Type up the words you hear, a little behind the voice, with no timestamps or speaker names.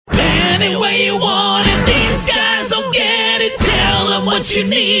any way you want it. These guys don't get it. Tell them what you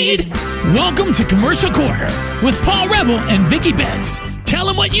need. Welcome to Commercial Corner with Paul Revel and Vicky Betts. Tell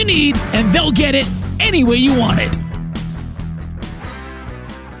them what you need, and they'll get it any way you want it.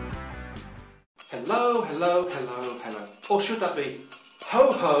 Hello, hello, hello, hello. Or should that be ho,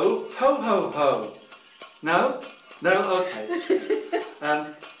 ho, ho, ho, ho? No? No? Okay.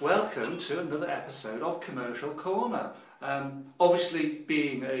 Welcome to another episode of Commercial Corner. Obviously,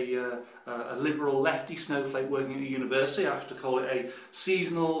 being a liberal lefty snowflake working at a university, I have to call it a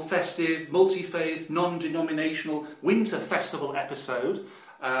seasonal, festive, multi-faith, non-denominational winter festival episode.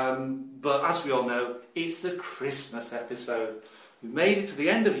 But as we all know, it's the Christmas episode. We've made it to the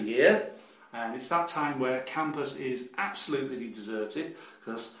end of the year, and it's that time where campus is absolutely deserted,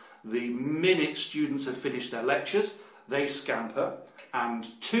 because the minute students have finished their lectures, they scamper. And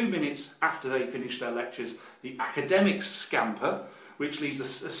 2 minutes after they finish their lectures, the academics scamper, which leaves a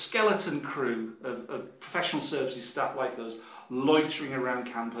skeleton crew of professional services staff like us loitering around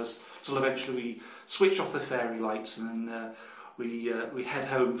campus till eventually we switch off the fairy lights and then we head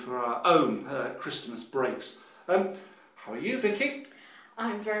home for our own Christmas breaks. How are you, Vicky?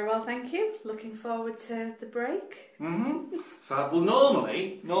 I'm very well, thank you. Looking forward to the break. Mm-hmm. Well,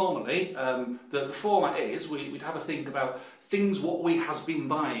 normally, the format is we'd have a think about things what we has been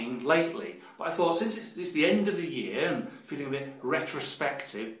buying lately. But I thought, since it's the end of the year and feeling a bit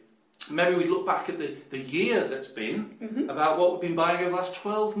retrospective, maybe we'd look back at the year that's been, about what we've been buying over the last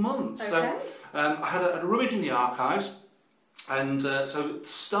 12 months. Okay. So I had a rummage in the archives, and so at the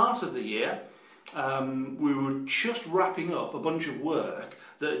start of the year, we were just wrapping up a bunch of work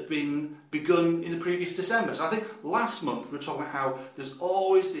that had been begun in the previous December. So I think last month we were talking about how there's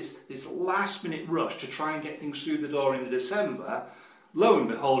always this last minute rush to try and get things through the door in the December. Lo and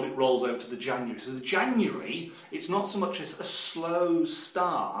behold, it rolls over to the January. So the January, it's not so much as a slow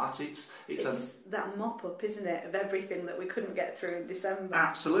start, it's that mop-up, isn't it, of everything that we couldn't get through in December.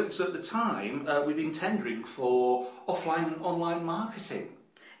 Absolutely. So at the time, we've been tendering for offline and online marketing.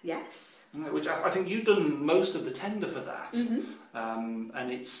 Yes. Which I think you've done most of the tender for that,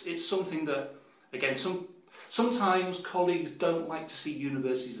 and it's something that, again, sometimes colleagues don't like to see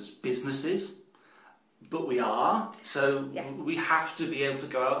universities as businesses, but we are, so we have to be able to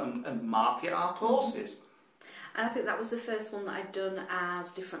go out and market our courses. And I think that was the first one that I'd done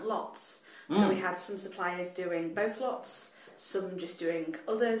as different lots. So we had some suppliers doing both lots, some just doing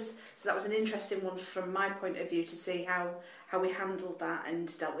others. So that was an interesting one from my point of view to see how we handled that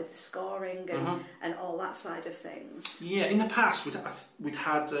and dealt with the scoring and all that side of things. Yeah, in the past we'd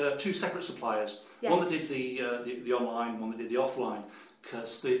had two separate suppliers. Yes. One that did the online, one that did the offline.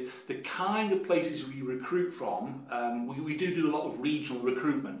 Because the kind of places we recruit from, we do a lot of regional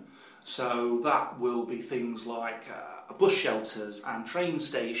recruitment. So that will be things like bus shelters and train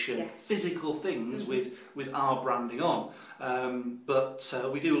stations, physical things with our branding on. But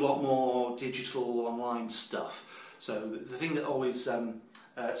we do a lot more digital online stuff. So the thing that always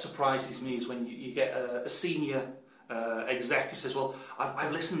surprises me is when you get a senior exec who says, "Well,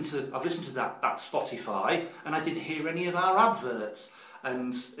 I've listened to that Spotify and I didn't hear any of our adverts."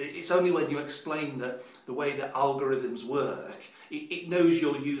 And it's only when you explain that the way that algorithms work, it knows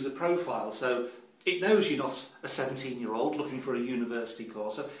your user profile. So it knows you're not a 17-year-old looking for a university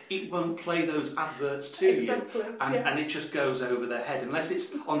course, so it won't play those adverts to you. And it just goes over their head. Unless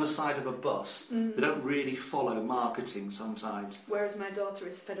it's on the side of a bus, they don't really follow marketing sometimes. Whereas my daughter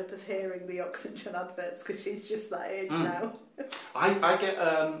is fed up of hearing the Oxension adverts because she's just that age now. I get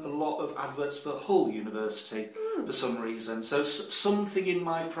a lot of adverts for Hull University for some reason. So something in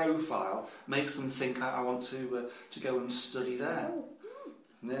my profile makes them think I want to go and study there.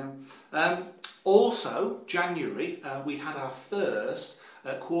 Yeah. Also, January, we had our first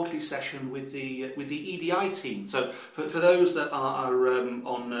quarterly session with the EDI team. So for those that are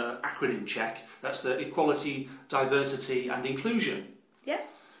on acronym check, that's the Equality, Diversity and Inclusion. Yeah.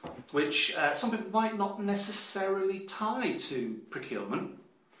 Which some people might not necessarily tie to procurement.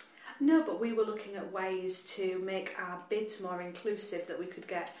 No, but we were looking at ways to make our bids more inclusive, that we could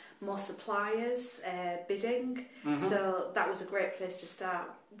get more suppliers bidding. So that was a great place to start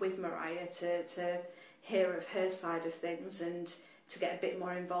with Mariah, to hear of her side of things and to get a bit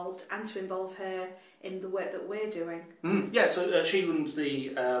more involved and to involve her in the work that we're doing. Yeah, so she runs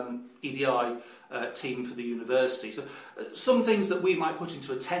the EDI team for the university. So some things that we might put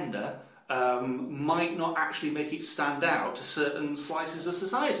into a tender might not actually make it stand out to certain slices of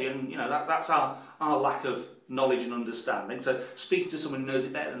society, and that's our lack of knowledge and understanding. So speaking to someone who knows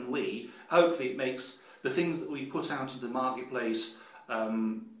it better than we, hopefully it makes the things that we put out into the marketplace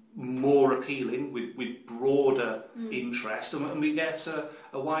more appealing with broader interest, and we get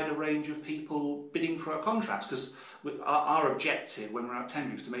a wider range of people bidding for our contracts, because our objective when we're out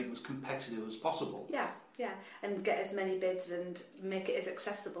tendering is to make them as competitive as possible. Yeah, and get as many bids and make it as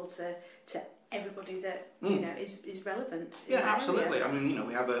accessible to everybody that is relevant. Yeah, absolutely. I mean,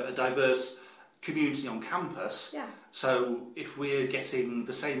 we have a diverse community on campus. Yeah. So if we're getting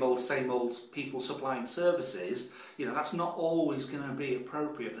the same old people supplying services, that's not always going to be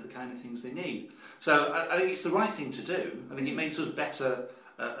appropriate for the kind of things they need. So I think it's the right thing to do. I think it makes us better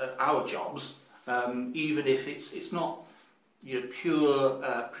at our jobs, even if it's not pure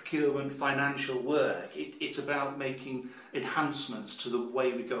procurement financial work. It's about making enhancements to the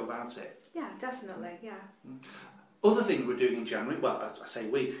way we go about it. Yeah, definitely. Yeah. Other thing we're doing in January, well, I say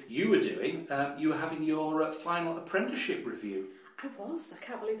you were doing, you were having your final apprenticeship review. I was. I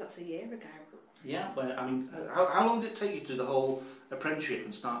can't believe that's a year ago. Yeah, but I mean, how long did it take you to do the whole apprenticeship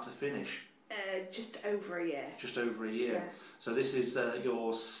from start to finish? Just over a year. Just over a year. Yeah. So this is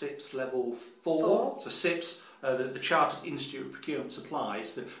your SIPS level 4. So SIPS, the Chartered Institute of Procurement Supply,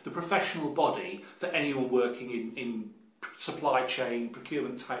 is the professional body for anyone working in supply chain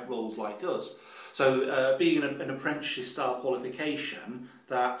procurement type roles like us. So being an apprenticeship style qualification,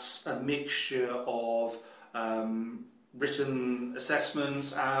 that's a mixture of written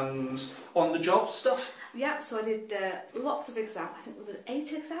assessments and on-the-job stuff. Yeah, so I did lots of exams. I think there was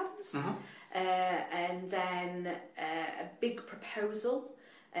 8 exams. Mm-hmm. And then a big proposal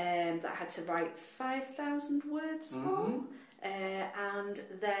that I had to write 5,000 words for, and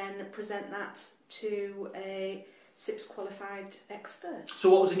then present that to a SIPS qualified expert.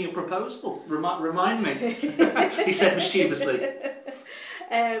 So what was in your proposal? Remind me, he said mischievously.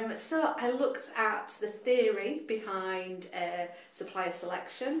 So I looked at the theory behind supplier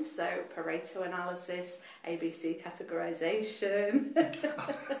selection, so Pareto analysis, ABC categorisation,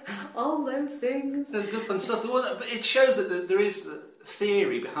 all those things. Good fun stuff. Well, but it shows that there is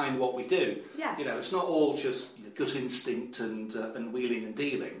theory behind what we do. Yeah. It's not all just gut instinct and wheeling and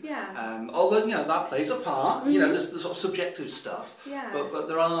dealing. Yeah. Although that plays a part. There's the sort of subjective stuff. Yeah. But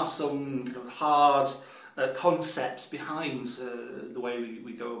there are some kind of hard concepts behind the way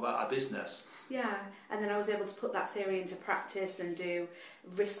we go about our business. Yeah, and then I was able to put that theory into practice and do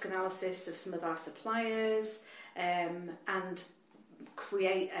risk analysis of some of our suppliers, and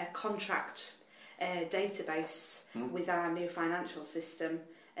create a contract database with our new financial system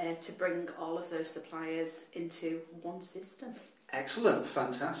to bring all of those suppliers into one system. Excellent,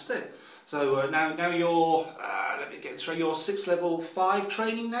 fantastic. So now you're, let me get this right, you're SIPS level 5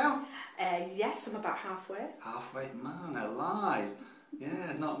 training now? Yes, I'm about halfway. Halfway, man, alive.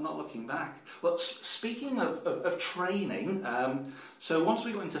 Yeah, not looking back. Well, speaking of training, so once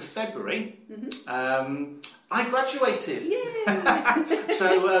we got into February, I graduated. Yay!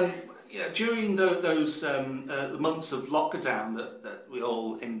 So during those months of lockdown that we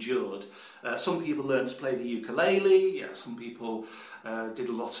all endured, some people learned to play the ukulele. Yeah, some people did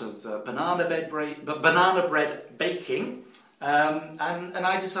a lot of banana bread baking. And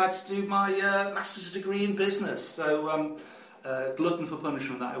I decided to do my master's degree in business. So glutton for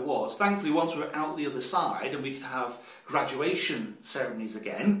punishment that I was. Thankfully, once we were out the other side and we could have graduation ceremonies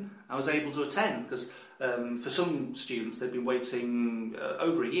again, I was able to attend, because for some students they'd been waiting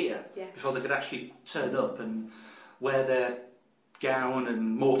over a year before they could actually turn up and wear their gown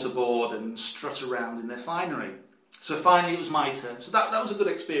and mortarboard and strut around in their finery. So finally it was my turn. So that was a good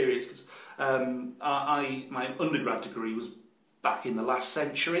experience, because my undergrad degree was back in the last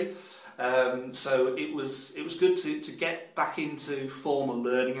century. So it was good to get back into formal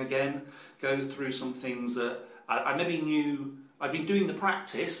learning again, go through some things that I maybe knew. I'd been doing the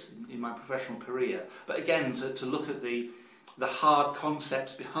practice in my professional career, but again to look at the hard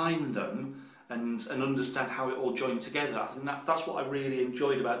concepts behind them and understand how it all joined together. I think that's what I really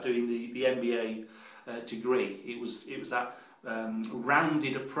enjoyed about doing the MBA degree. It was that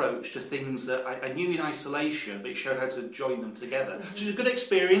rounded approach to things that I knew in isolation, but it showed how to join them together. So it was a good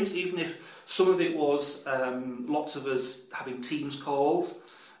experience, even if some of it was lots of us having Teams calls,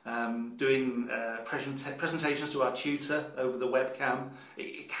 doing presentations to our tutor over the webcam.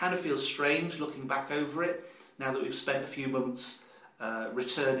 It kind of feels strange looking back over it, now that we've spent a few months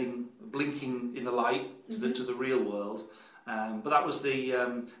returning, blinking in the light to the real world. But that was the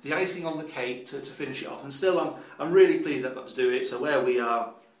icing on the cake to finish it off, and still I'm really pleased I've got to do it. So where we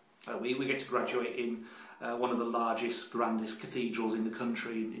are, we get to graduate in one of the largest, grandest cathedrals in the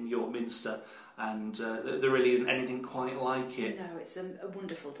country, in York Minster, and there really isn't anything quite like it. No, it's a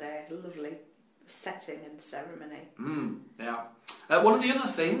wonderful day, a lovely setting and ceremony. Yeah. One of the other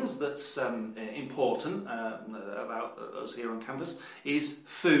things that's important about us here on campus is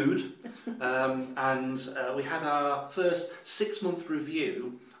food. And we had our first 6-month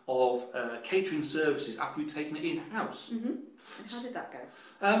review of catering services after we'd taken it in-house. Mm-hmm. And how did that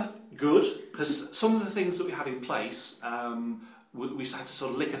go? Good, because some of the things that we had in place, we had to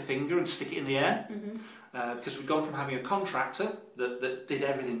sort of lick a finger and stick it in the air. Mm-hmm. Because we'd gone from having a contractor that did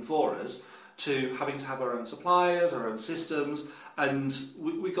everything for us to having to have our own suppliers, our own systems, and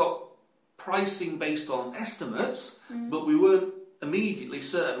we got pricing based on estimates, but we weren't immediately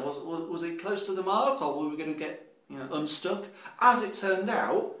certain, was it close to the mark, or were we going to get unstuck? As it turned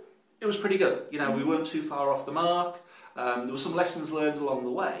out, it was pretty good. We weren't too far off the mark. There were some lessons learned along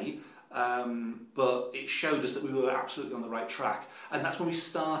the way, but it showed us that we were absolutely on the right track, and that's when we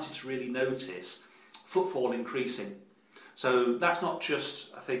started to really notice footfall increasing. So that's not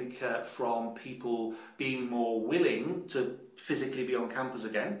just, I think, from people being more willing to physically be on campus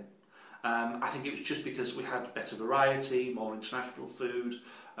again. I think it was just because we had better variety, more international food,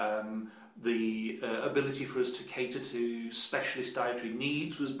 the ability for us to cater to specialist dietary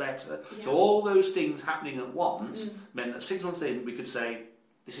needs was better. Yeah. So all those things happening at once meant that 6 months in we could say,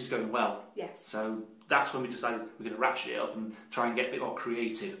 this is going well. Yes. So that's when we decided we're going to ratchet it up and try and get a bit more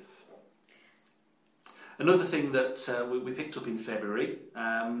creative. Another thing that we picked up in February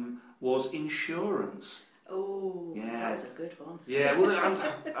was insurance. Oh, yeah. That was a good one. Yeah, well,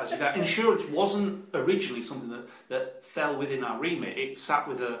 as you know, insurance wasn't originally something that fell within our remit. It sat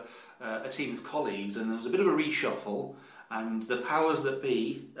with a team of colleagues, and there was a bit of a reshuffle, and the powers that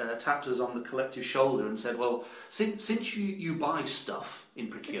be tapped us on the collective shoulder and said, well, since you buy stuff in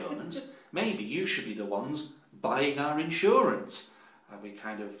procurement, maybe you should be the ones buying our insurance. And we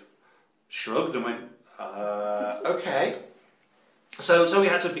kind of shrugged and went, okay. So we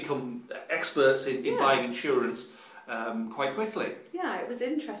had to become experts in buying insurance quite quickly. Yeah, it was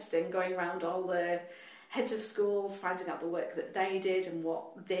interesting going around all the heads of schools, finding out the work that they did and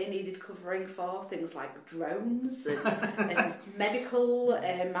what they needed covering for, things like drones and medical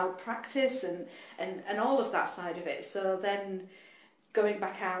malpractice and all of that side of it. So then going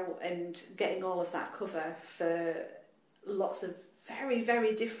back out and getting all of that cover for lots of very,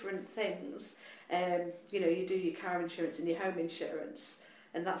 very different things. You do your car insurance and your home insurance,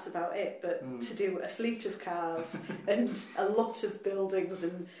 and that's about it. But to do a fleet of cars and a lot of buildings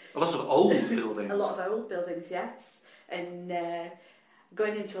and a lot of old buildings, a lot of old buildings, yes, and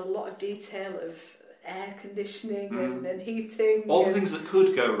going into a lot of detail of air conditioning and heating, all the things that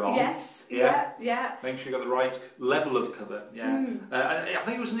could go wrong. Yes, yeah. Make sure you got the right level of cover. Yeah, I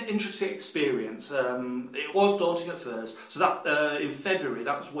think it was an interesting experience. It was daunting at first. So that in February,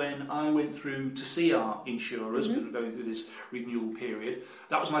 that was when I went through to see our insurers because we're going through this renewal period.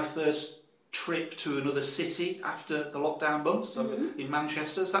 That was my first trip to another city after the lockdown months. So in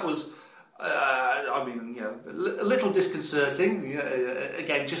Manchester. So that was. A little disconcerting.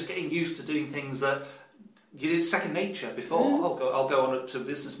 Again, just getting used to doing things that you did second nature before. I'll go on to a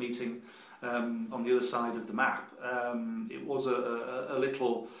business meeting on the other side of the map. It was a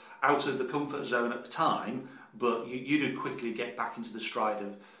little out of the comfort zone at the time, but you do quickly get back into the stride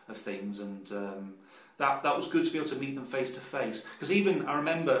of things, and that was good to be able to meet them face to face. Because even I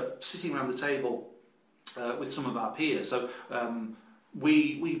remember sitting around the table with some of our peers. So.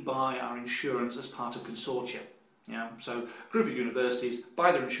 We buy our insurance as part of consortia. Yeah, so a group of universities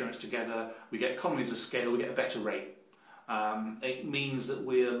buy their insurance together. We get economies of scale. We get a better rate. It means that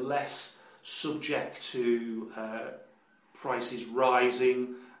we're less subject to prices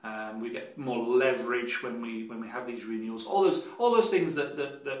rising. We get more leverage when we have these renewals. All those things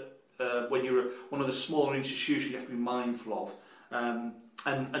that when you're one of the smaller institutions you have to be mindful of.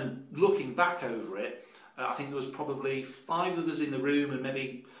 And looking back over it. I think there was probably 5 of us in the room and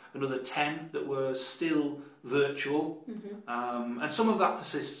maybe another 10 that were still virtual. And some of that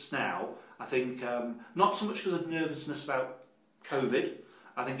persists now. I think not so much because of nervousness about COVID.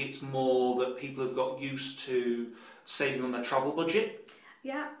 I think it's more that people have got used to saving on their travel budget.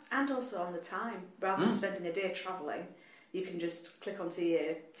 Yeah, and also on the time. Rather than spending a day travelling, you can just click onto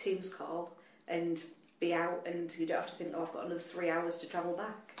your Teams call and be out, and you don't have to think, I've got another 3 hours to travel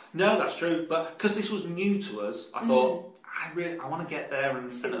back. No, that's true, but because this was new to us, I thought, I want to get there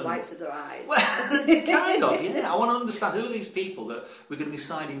and... See the whites of their eyes. Well, kind of, yeah. I want to understand who are these people that we're going to be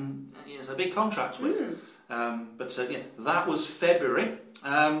signing a big contract with. That was February.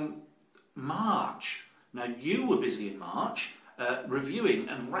 March. Now, you were busy in March reviewing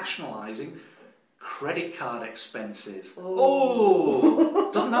and rationalising credit card expenses.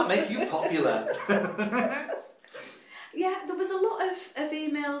 Oh, doesn't that make you popular? Yeah, there was a lot of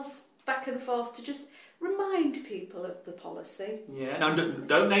emails back and forth to just remind people of the policy. Yeah, no,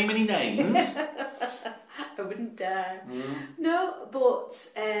 don't name any names. I wouldn't dare. No, but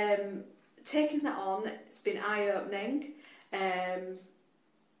taking that on, it's been eye-opening.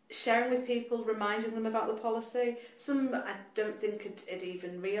 Sharing with people, reminding them about the policy. Some I don't think had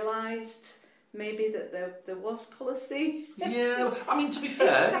even realised maybe that there was policy. Yeah, I mean, to be fair,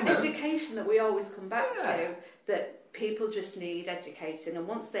 it's that education that we always come back to, that people just need educating, and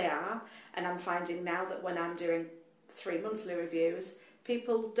once they are, and I'm finding now that when I'm doing 3 monthly reviews,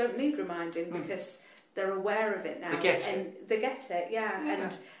 people don't need reminding because they're aware of it now. They get and it. They get it,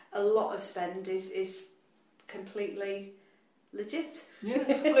 and a lot of spend is completely legit. Yeah,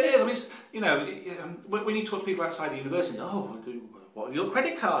 well, it is. I mean, when you talk to people outside the university, what are your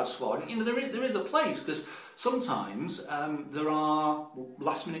credit cards for? And, there is a place, because sometimes there are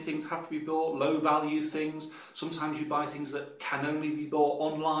last-minute things have to be bought, low-value things. Sometimes you buy things that can only be bought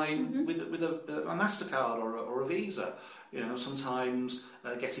online with a MasterCard or a Visa. Sometimes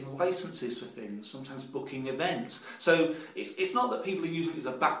getting licences for things, sometimes booking events. So it's not that people are using it as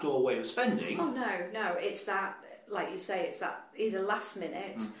a backdoor way of spending. Oh, no, it's that, like you say, it's that either last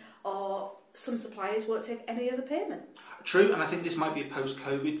minute or some suppliers won't take any other payment. True, and I think this might be a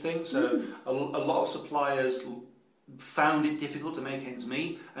post-COVID thing. So a lot of suppliers found it difficult to make ends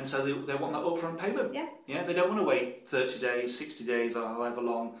meet, and so they want that upfront payment. Yeah, they don't want to wait 30 days, 60 days, or however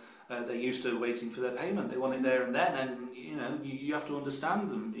long they're used to waiting for their payment. They want it there and then, and you have to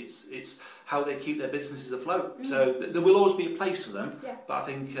understand them. It's how they keep their businesses afloat. So there will always be a place for them, but I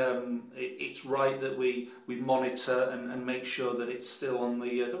think it's right that we monitor and make sure that it's still on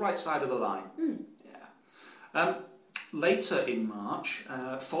the right side of the line. Later in March,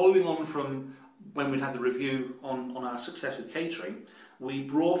 following on from when we'd had the review on our success with catering, we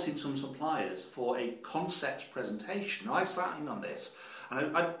brought in some suppliers for a concept presentation. Now, I sat in on this,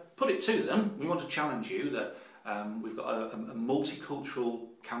 and I put it to them. We want to challenge you that we've got a multicultural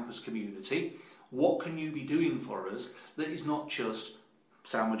campus community. What can you be doing for us that is not just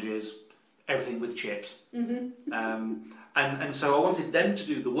sandwiches, everything with chips? And so I wanted them to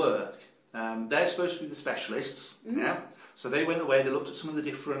do the work. They're supposed to be the specialists, so they went away, they looked at some of the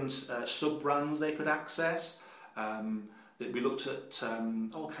different sub-brands they could access. We looked at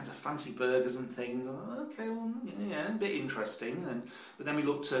all kinds of fancy burgers and things. Okay, well, a bit interesting. But then we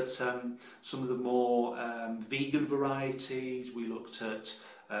looked at some of the more vegan varieties. We looked at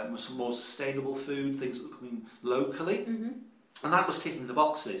some more sustainable food, things that were coming locally. And that was ticking the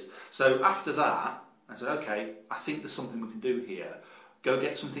boxes. So after that, I said, okay, I think there's something we can do here. Go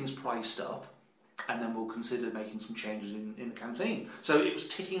get some things priced up, and then we'll consider making some changes in the canteen. So it was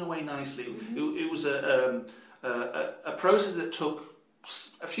ticking away nicely. It was a process that took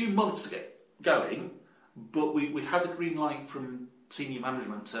a few months to get going, but we'd had the green light from senior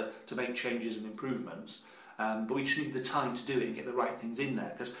management to make changes and improvements. But we just needed the time to do it and get the right things in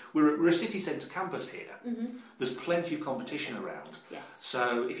there, because we're a city centre campus here. There's plenty of competition around.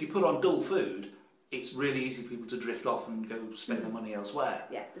 So if you put on dull food, it's really easy for people to drift off and go spend their money elsewhere.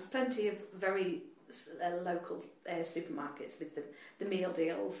 Yeah, there's plenty of very local supermarkets with the meal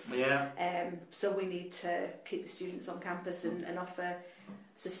deals. So we need to keep the students on campus and offer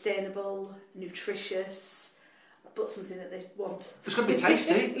sustainable, nutritious, but something that they want. It's got to be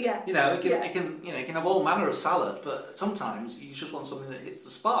tasty. It can have all manner of salad, but sometimes you just want something that hits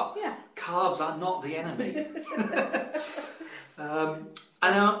the spot. Carbs are not the enemy.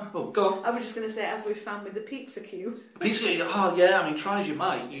 Go on. I was just going to say, as we found with the pizza queue. I mean, try as you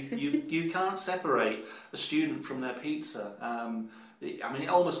might, you can't separate a student from their pizza. It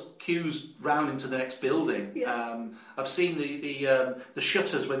almost queues round into the next building. I've seen the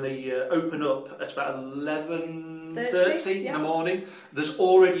shutters when they open up at about 11:30 in the morning. There's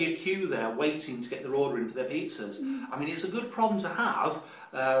already a queue there waiting to get their order in for their pizzas. I mean, it's a good problem to have,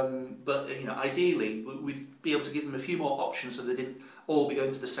 but ideally we'd be able to give them a few more options so they didn't all be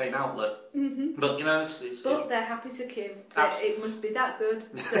going to the same outlet. But they're happy to queue. It must be that good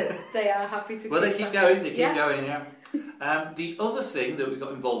that they are happy to queue. Well, they keep going. They keep going. The other thing that we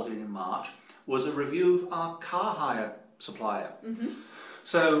got involved in March was a review of our car hire supplier.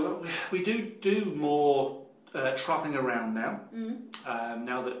 So we do more travelling around now.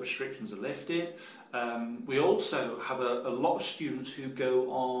 Now that restrictions are lifted. We also have a lot of students who go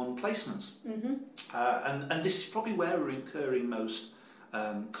on placements. And this is probably where we're incurring most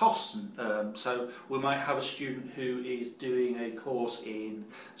costs. So we might have a student who is doing a course in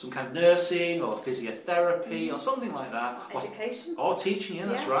some kind of nursing or physiotherapy or something like that. Education. Or teaching,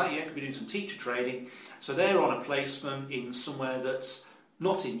 that's right. Could be doing some teacher training. So they're on a placement in somewhere that's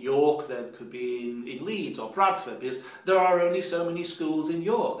not in York, they could be in Leeds or Bradford, because there are only so many schools in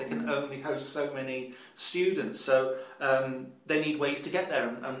York. They can only host so many students, so they need ways to get there,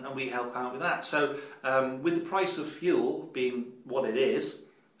 and we help out with that. So with the price of fuel being what it is,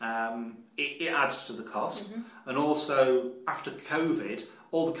 it adds to the cost. And also, after COVID,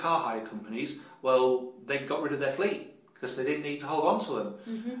 all the car hire companies, well, they got rid of their fleet because they didn't need to hold on to them.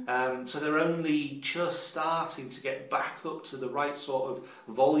 So they're only just starting to get back up to the right sort of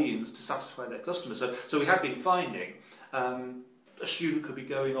volumes to satisfy their customers. So we have been finding a student could be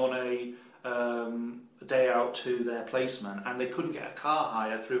going on a day out to their placement, and they couldn't get a car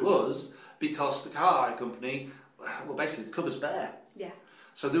hire through us because the car hire company, well, basically the cupboard's bare. Yeah.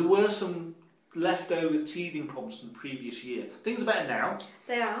 So there were some leftover teething problems from the previous year. Things are better now.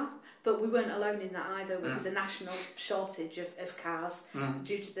 They are, but we weren't alone in that either. It was a national shortage of cars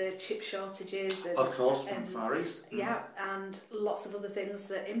due to the chip shortages. And, of course, from Far East. Yeah, and lots of other things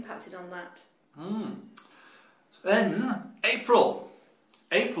that impacted on that. Then, April.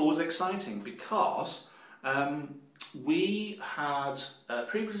 April was exciting because we had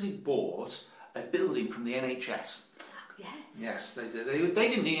previously bought a building from the NHS. Yes, they did. They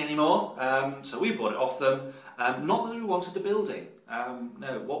didn't need any more, so we bought it off them. Not that we wanted the building.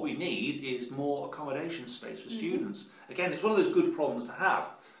 No, what we need is more accommodation space for students. Again, it's one of those good problems to have.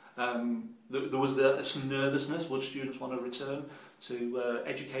 There was some nervousness. Would students want to return to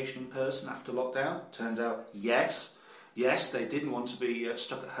education in person after lockdown? Turns out, yes, they didn't want to be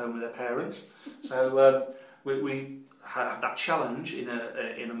stuck at home with their parents. So we have that challenge in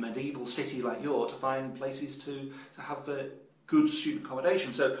a medieval city like York to find places to have good student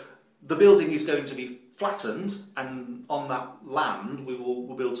accommodation. So the building is going to be flattened, and on that land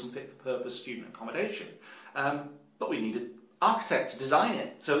we'll build some fit-for-purpose student accommodation. But we needed an architect to design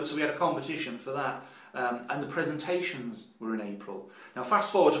it, so we had a competition for that. And the presentations were in April. Now,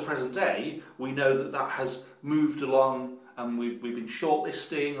 fast forward to present day, we know that has moved along, and we've been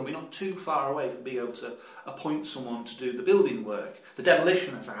shortlisting, and we're not too far away from being able to appoint someone to do the building work. The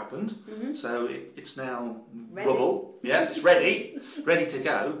demolition has happened, so it's now rubble. Yeah, it's ready to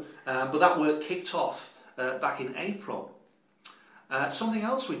go. But that work kicked off back in April. Something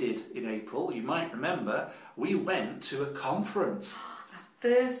else we did in April, you might remember, we went to a conference.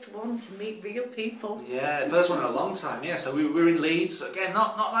 First one to meet real people. Yeah, first one in a long time. Yeah, so we were in Leeds, again,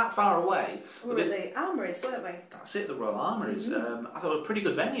 not that far away. We were at the Armouries, weren't we? That's it, the Royal Armouries. I thought it was a pretty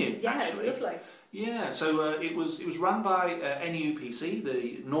good venue, actually. Yeah, lovely. Yeah, so it was run by NUPC,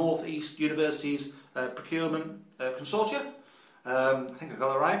 the North East Universities Procurement Consortia. I think I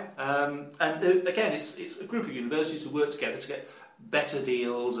got that right. And again, it's a group of universities who work together to get better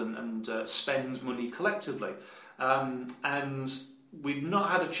deals and spend money collectively. And we've not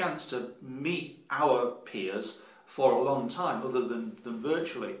had a chance to meet our peers for a long time, other than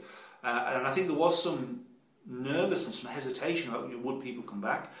virtually. And I think there was some nervousness, some hesitation about would people come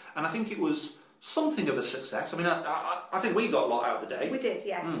back. And I think it was something of a success. I mean, I think we got a lot out of the day. We did,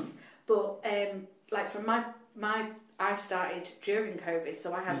 yes. But like from I started during COVID,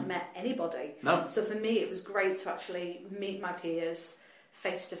 so I hadn't met anybody. No. So for me, it was great to actually meet my peers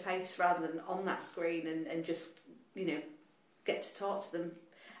face to face rather than on that screen and just, get to talk to them,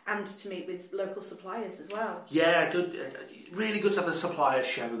 and to meet with local suppliers as well. Yeah, good. Really good to have a supplier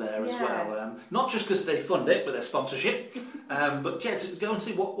show there as well. Not just because they fund it with their sponsorship, but to go and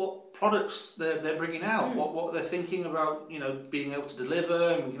see what products they're bringing out, what they're thinking about, being able to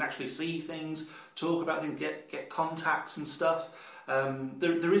deliver, and we can actually see things, talk about things, get contacts and stuff.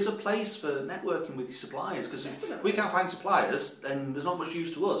 There is a place for networking with your suppliers, because if we can't find suppliers, then there's not much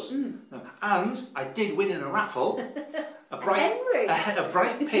use to us. And I did win in a raffle a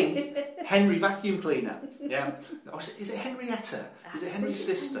bright pink Henry vacuum cleaner. Yeah, is it Henrietta? Is it Henry's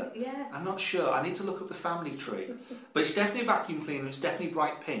sister? Yeah, I'm not sure. I need to look up the family tree. But it's definitely a vacuum cleaner. It's definitely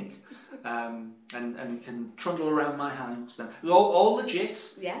bright pink, and you can trundle around my house. Now, all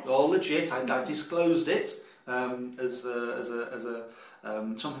legit. Yes, all legit. I disclosed it. As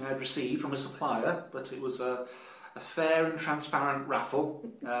something I'd received from a supplier, but it was a fair and transparent raffle.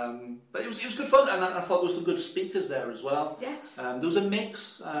 But it was good fun, and I thought there were some good speakers there as well. Yes. There was a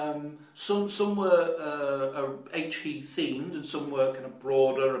mix. Some were HE themed, and some were kind of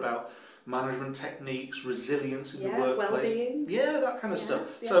broader about management techniques, resilience in the workplace. Well-being. Yeah, that kind of stuff.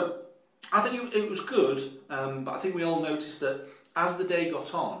 Yeah. So I think it was good, but I think we all noticed that as the day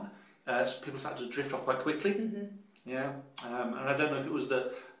got on, people started to drift off quite quickly. Yeah, and I don't know if it was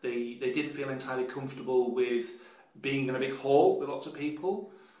that they didn't feel entirely comfortable with being in a big hall with lots of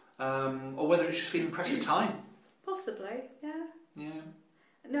people, or whether it's just feeling pressed for time. Possibly, yeah. Yeah.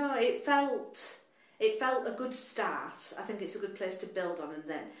 No, it felt it felt a good start. I think it's a good place to build on, and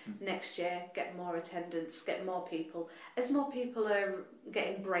then next year get more attendance, get more people. As more people are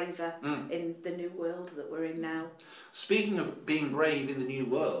getting braver in the new world that we're in now. Speaking of being brave in the new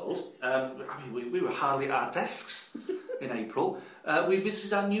world, we were hardly at our desks in April. We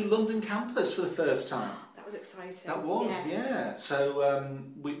visited our new London campus for the first time. That was exciting. That was, yes. yeah. So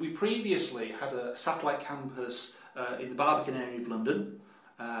we previously had a satellite campus in the Barbican area of London.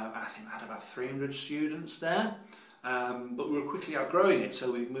 I think we had about 300 students there. But we were quickly outgrowing it,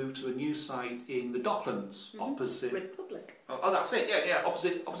 so we've moved to a new site in the Docklands, opposite... Republic. Oh, that's it, yeah,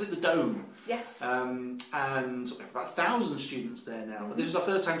 opposite the Dome. Yes. And we have about 1,000 students there now. But this is our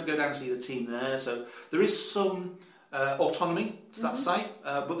first time to go down and see the team there, so there is some autonomy to that site,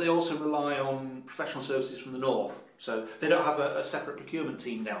 but they also rely on professional services from the north. So they don't have a separate procurement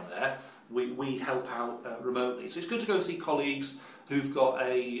team down there. We help out remotely. So it's good to go and see colleagues who've got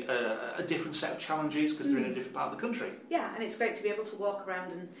a different set of challenges because they're in a different part of the country. Yeah, and it's great to be able to walk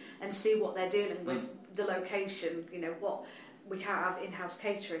around and see what they're dealing with, the location, what we can't have in-house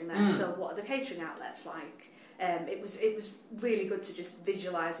catering there, so what are the catering outlets like? It was really good to just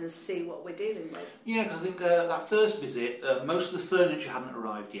visualise and see what we're dealing with. Yeah, because I think that first visit, most of the furniture hadn't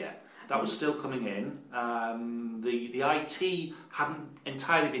arrived yet. That was still coming in. The IT hadn't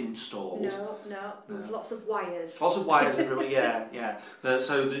entirely been installed. No, there was lots of wires. Lots of wires everywhere. Yeah.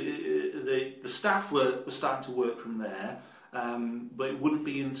 So the staff were starting to work from there, but it wouldn't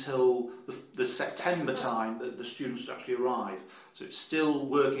be until the September time that the students would actually arrive. So it's still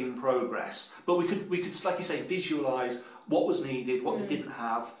work in progress. But we could, like you say, visualise what was needed, what they didn't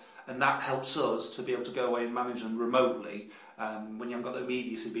have. And that helps us to be able to go away and manage them remotely when you haven't got the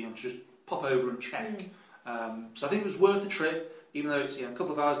immediacy, being able to just pop over and check. So I think it was worth the trip, even though it's a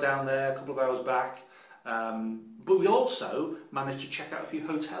couple of hours down there, a couple of hours back. But we also managed to check out a few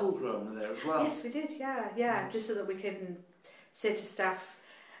hotels around there as well. Yes, we did, yeah. Just so that we can say to staff,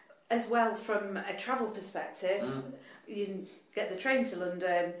 as well from a travel perspective, you get the train to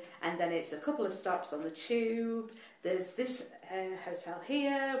London and then it's a couple of stops on the tube. There's this hotel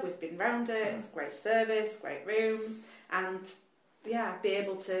here, we've been round it, it's great service, great rooms, and be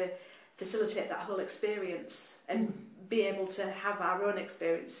able to facilitate that whole experience and be able to have our own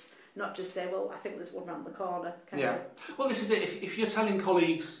experience, not just say, well, I think there's one round the corner. Well, this is it. If you're telling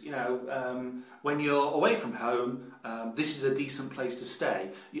colleagues, when you're away from home, this is a decent place to stay,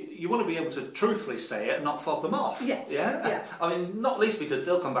 you want to be able to truthfully say it and not fob them off. Yes. Yeah? I mean, not least because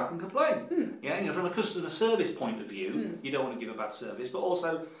they'll come back and complain. Yeah, from a customer service point of view, you don't want to give a bad service, but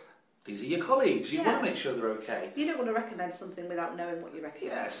also these are your colleagues. You want to make sure they're okay. You don't want to recommend something without knowing what you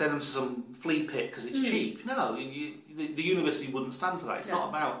recommend. Yeah, send them to some flea pit because it's cheap. No, the university wouldn't stand for that. It's not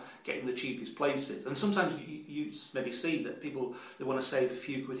about getting the cheapest places. And sometimes you maybe see that people, they want to save a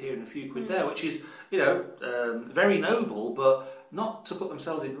few quid here and a few quid there, which is, very noble, but not to put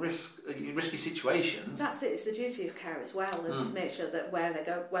themselves in risky situations. That's it. It's the duty of care as well, and to make sure that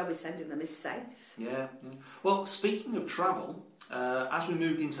where we're sending them is safe. Yeah. Well, speaking of travel, as we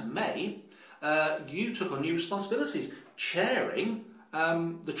moved into May, you took on new responsibilities, chairing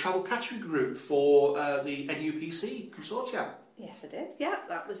the travel category group for the NUPC consortia. Yes, I did. Yeah,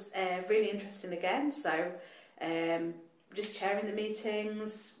 that was really interesting again. So, just chairing the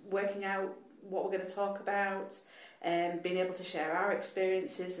meetings, working out what we're going to talk about, being able to share our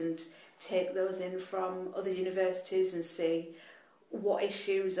experiences and take those in from other universities and see what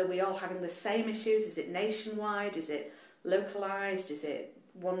issues, are we all having the same issues? Is it nationwide? Is it localised? Is it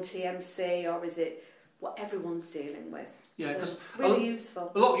one TMC, or is it what everyone's dealing with? Yeah, because really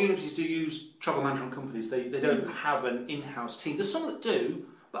useful. A lot of universities do use travel management companies. They don't have an in-house team. There's some that do,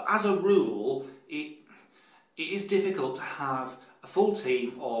 but as a rule, it is difficult to have a full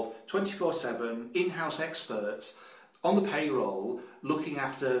team of 24/7 in-house experts on the payroll looking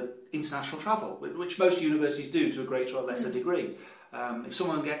after international travel, which most universities do to a greater or lesser degree. If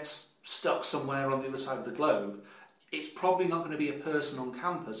someone gets stuck somewhere on the other side of the globe, it's probably not going to be a person on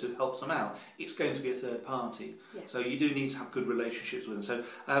campus who helps them out. It's going to be a third party. Yeah. So you do need to have good relationships with them. So,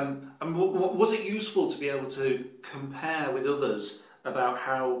 was it useful to be able to compare with others about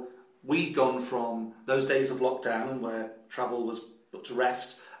how we'd gone from those days of lockdown where travel was put to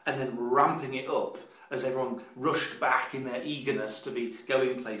rest and then ramping it up as everyone rushed back in their eagerness to be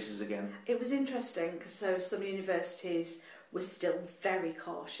going places again? It was interesting because some universities were still very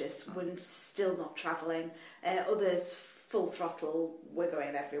cautious, were still not travelling. Others, full throttle, were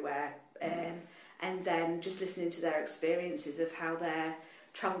going everywhere. And then just listening to their experiences of how their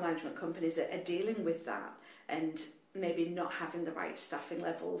travel management companies are dealing with that and maybe not having the right staffing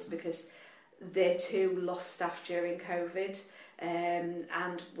levels because they too lost staff during COVID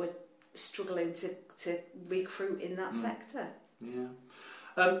and were struggling to recruit in that sector. Yeah.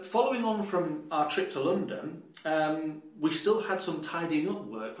 Following on from our trip to London, we still had some tidying up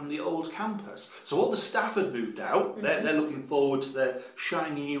work from the old campus. So all the staff had moved out. They're looking forward to their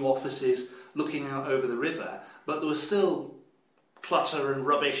shiny new offices looking out over the river. But there was still clutter and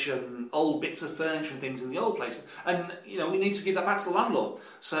rubbish and old bits of furniture and things in the old place. And, we need to give that back to the landlord.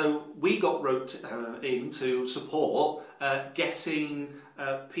 So we got roped in to support getting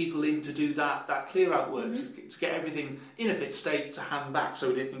people in to do that clear-out work, to get everything in a fit state to hand back so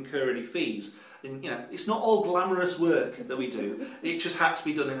we didn't incur any fees. And, it's not all glamorous work that we do. It just had to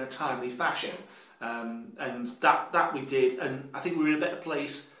be done in a timely fashion. And that we did. And I think we were in a better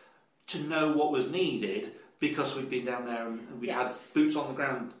place to know what was needed because we'd been down there and we had boots on the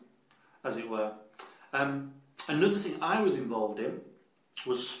ground, as it were. Another thing I was involved in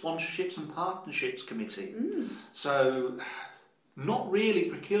was Sponsorships and Partnerships Committee. So, not really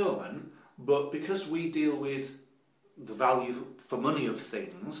procurement, but because we deal with the value for money of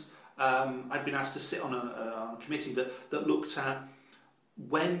things, I'd been asked to sit on a committee that looked at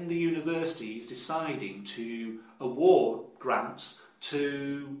when the university is deciding to award grants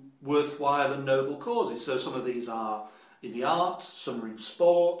to worthwhile and noble causes. So some of these are in the arts, some are in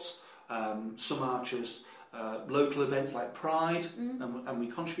sports, some are just local events like Pride, and we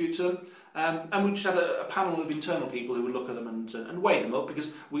contribute to them. And we just had a panel of internal people who would look at them and weigh them up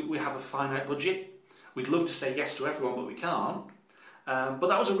because we have a finite budget. We'd love to say yes to everyone, but we can't. But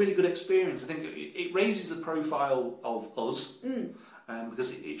that was a really good experience. I think it raises the profile of us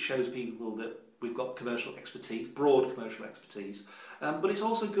because it shows people that we've got commercial expertise, broad commercial expertise. But it's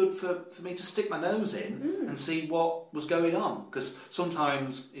also good for me to stick my nose in and see what was going on. Because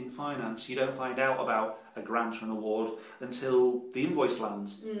sometimes in finance you don't find out about a grant or an award until the invoice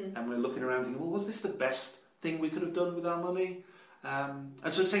lands. And we're looking around thinking, well, was this the best thing we could have done with our money? And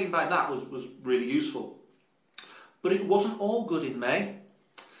so taking back that was really useful. But it wasn't all good in May.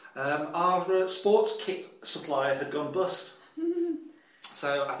 Our sports kit supplier had gone bust.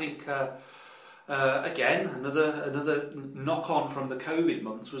 So I think... again, another knock-on from the COVID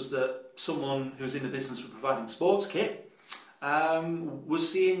months was that someone who's in the business of providing sports kit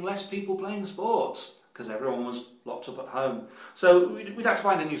was seeing less people playing sports because everyone was locked up at home. So we'd had to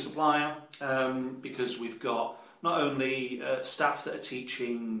find a new supplier because we've got not only staff that are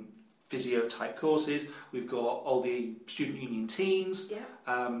teaching physio-type courses, we've got all the student union teams,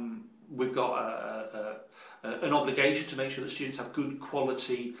 we've got an obligation to make sure that students have good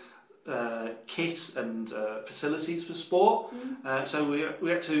quality kit and facilities for sport. So we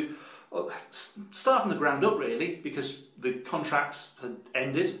had to start from the ground up really because the contracts had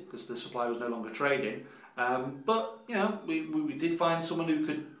ended because the supplier was no longer trading. But we did find someone who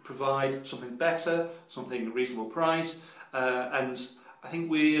could provide something better, something at a reasonable price, and I think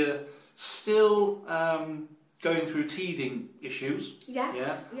we're still going through teething issues.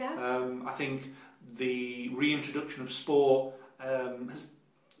 Yes. I think the reintroduction of sport has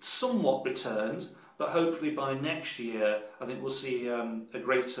somewhat returned, but hopefully by next year I think we'll see a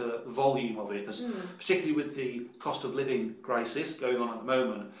greater volume of it, because particularly with the cost of living crisis going on at the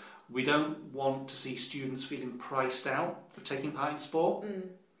moment, we don't want to see students feeling priced out for taking part in sport.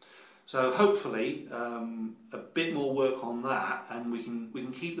 So hopefully a bit more work on that, and we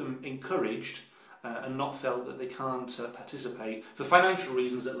can keep them encouraged and not felt that they can't participate for financial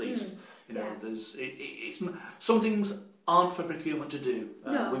reasons at least. There's some things aren't for procurement to do.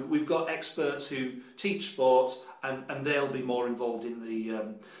 We've got experts who teach sports and they'll be more involved in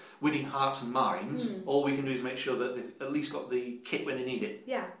the winning hearts and minds. All we can do is make sure that they've at least got the kit when they need it.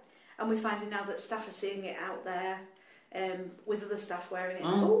 Yeah, and we're finding now that staff are seeing it out there with other staff wearing it.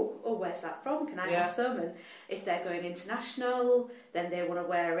 Oh, where's that from? Can I have some? And if they're going international, then they want to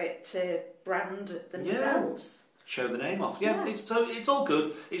wear it to brand themselves. Show the name off. It's all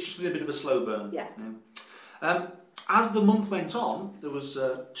good. It's just been a bit of a slow burn. As the month went on, there was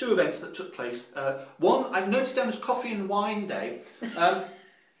 2 events that took place. One, I've noted down as Coffee and Wine Day.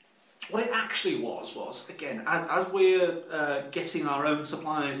 What it actually was again, as we're getting our own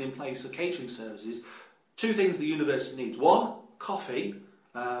suppliers in place for catering services, 2 things the university needs. One, coffee,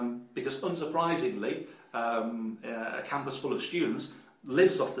 because unsurprisingly, a campus full of students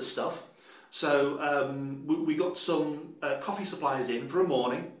lives off the stuff. So we got some coffee suppliers in for a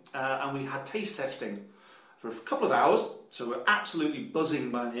morning, and we had taste testing for a couple of hours, so we're absolutely buzzing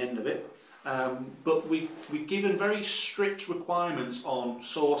by the end of it. But we'd given very strict requirements on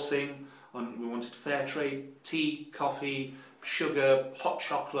sourcing. We wanted fair trade tea, coffee, sugar, hot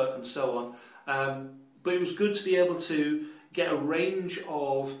chocolate, and so on. But it was good to be able to get a range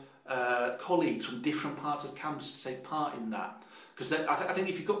of colleagues from different parts of campus to take part in that. Because I think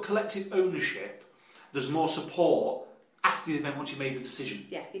if you've got collective ownership, there's more support after the event once you've made the decision.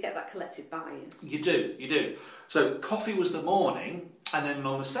 Yeah, you get that collective buy-in. You do. So coffee was the morning, and then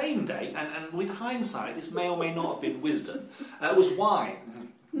on the same day, and with hindsight, this may or may not have been wisdom, was wine.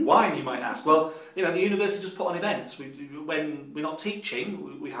 Wine, you might ask. Well, the university just put on events. When we're not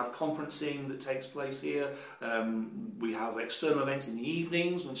teaching, we have conferencing that takes place here. We have external events in the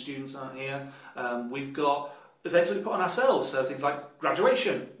evenings when students aren't here. We've got events that we put on ourselves, so things like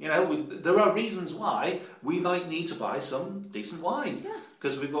graduation. There are reasons why we might need to buy some decent wine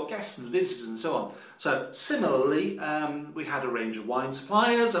because we've got guests and visitors and so on. So similarly, we had a range of wine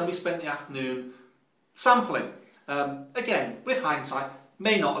suppliers, and we spent the afternoon sampling. Again, with hindsight,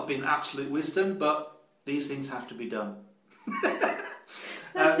 may not have been absolute wisdom, but these things have to be done.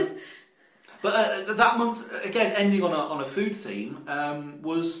 But that month, again, ending on a food theme,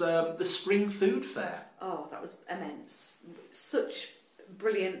 was the Spring Food Fair. Oh, that was immense. Such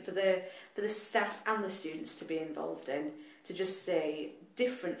brilliant for the staff and the students to be involved in, to just see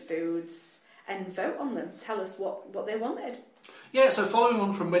different foods and vote on them, tell us what they wanted. Yeah, so following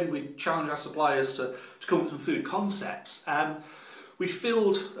on from when we challenged our suppliers to come up with some food concepts, we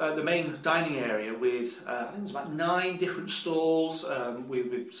filled the main dining area with, I think it was about 9 different stalls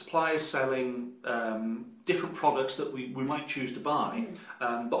with suppliers selling different products that we might choose to buy.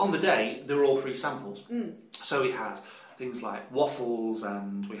 But on the day, they were all free samples. So we had things like waffles,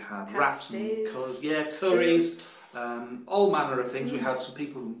 and we had wraps and curries, all manner of things. We had some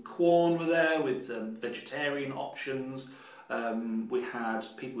people from Quorn were there with vegetarian options. We had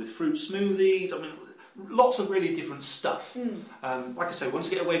people with fruit smoothies. I mean, lots of really different stuff. Like I say, once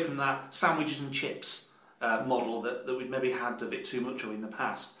you get away from that sandwiches and chips model that we'd maybe had a bit too much of in the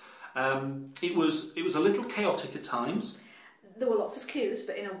past, it was a little chaotic at times. There were lots of queues,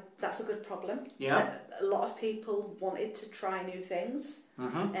 but that's a good problem. Yeah. A lot of people wanted to try new things,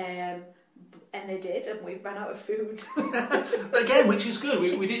 and they did, and we ran out of food. Again, which is good.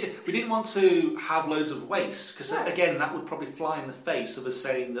 We didn't want to have loads of waste, because again, that would probably fly in the face of us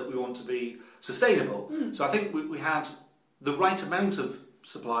saying that we want to be sustainable. So I think we had the right amount of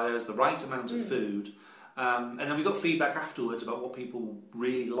suppliers, the right amount of food, and then we got feedback afterwards about what people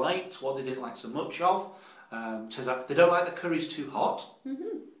really liked, what they didn't like so much of. Turns out they don't like the curries too hot.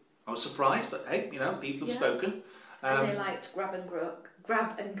 I was surprised, but hey, people have spoken. And they liked grab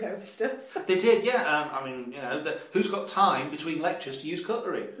and go stuff. They did, yeah. I mean, who's got time between lectures to use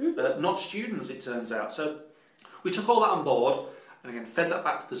cutlery? Not students, it turns out. So we took all that on board, and again fed that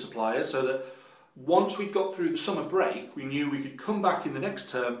back to the suppliers, so that once we'd got through the summer break, we knew we could come back in the next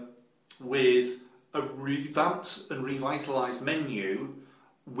term with a revamped and revitalised menu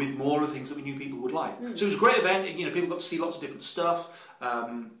with more of the things that we knew people would like. So it was a great event. People got to see lots of different stuff.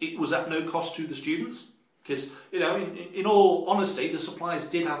 It was at no cost to the students, because in all honesty, the suppliers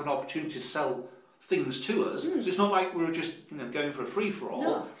did have an opportunity to sell things to us. So it's not like we were just going for a free for all.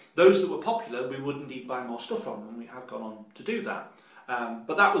 No. Those that were popular, we would indeed buy more stuff from, and we have gone on to do that.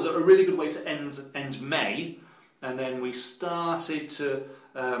 But that was a really good way to end May, and then we started to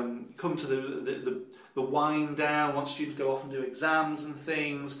come to the wind down. Once students go off and do exams and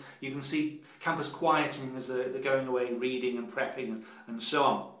things, you can see campus quieting as they're going away, reading and prepping and so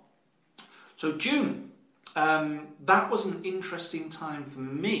on. So June, that was an interesting time for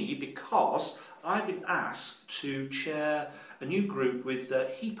me, because I've been asked to chair a new group with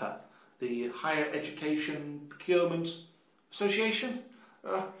HEPA, the Higher Education Procurement Association.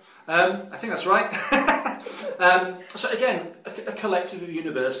 I think that's right. So again, a collective of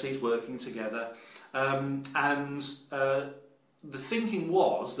universities working together, and the thinking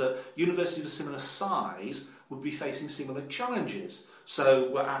was that universities of a similar size would be facing similar challenges, so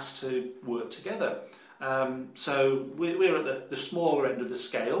we're asked to work together. So we're at the smaller end of the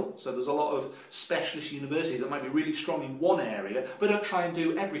scale, so there's a lot of specialist universities that might be really strong in one area but don't try and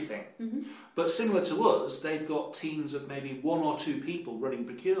do everything. But similar to us, they've got teams of maybe 1 or 2 people running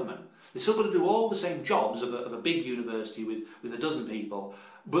procurement. They've still got to do all the same jobs of a big university with a dozen people,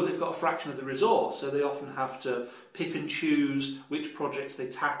 but they've got a fraction of the resource, so they often have to pick and choose which projects they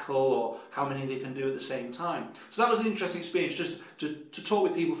tackle or how many they can do at the same time. So that was an interesting experience, just to talk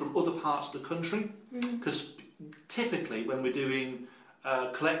with people from other parts of the country, because typically when we're doing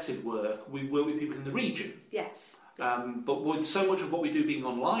collective work, we work with people in the region. Yes. But with so much of what we do being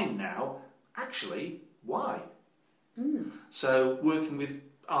online now, actually, why? So working with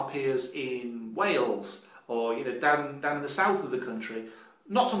our peers in Wales or down in the south of the country,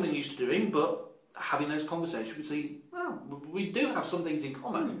 not something used to doing, but having those conversations, we see, well, we do have some things in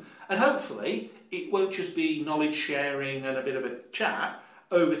common, and hopefully it won't just be knowledge sharing and a bit of a chat.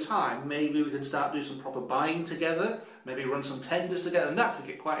 over time, maybe we can start do some proper buying together, maybe run some tenders together, and that could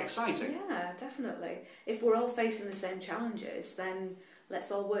get quite exciting. Yeah, definitely. If we're all facing the same challenges, then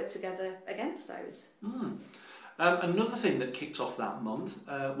let's all work together against those. Another thing that kicked off that month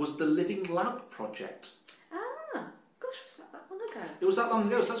was the Living Lab project. Ah, gosh, was that long ago? It was that long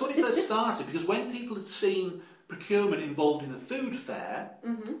ago, so that's when it first started, because when people had seen procurement involved in a food fair,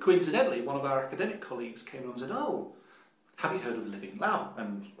 coincidentally, one of our academic colleagues came along and said, "Oh, have you heard of Living Lab?"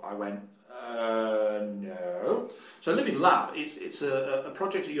 And I went, no. So Living Lab, it's a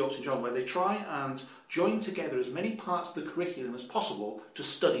project at York St John where they try and join together as many parts of the curriculum as possible to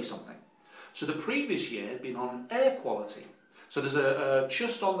study something. So the previous year had been on air quality. So there's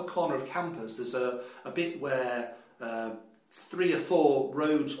just on the corner of campus, there's a bit where 3 or 4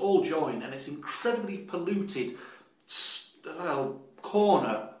 roads all join, and it's incredibly polluted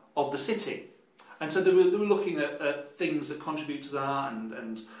corner of the city. And so they were looking at things that contribute to that,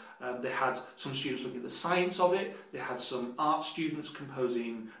 and they had some students looking at the science of it. They had some art students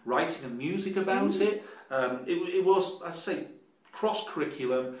composing, writing and music about it. It was, as I say,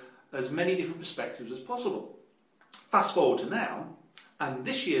 cross-curriculum, as many different perspectives as possible. Fast forward to now, and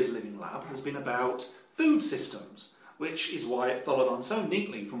this year's Living Lab has been about food systems, which is why it followed on so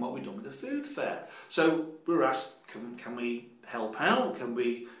neatly from what we've done with the food fair. So we were asked, can we help out? Can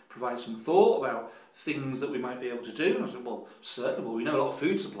we provide some thought about things that we might be able to do? And I said, well, certainly. Well, we know a lot of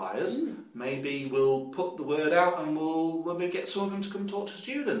food suppliers. Maybe we'll put the word out and we'll maybe get some of them to come talk to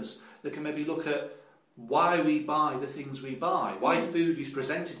students. They can maybe look at why we buy the things we buy, why food is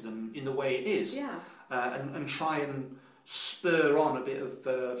presented to them in the way it is, and try and spur on a bit of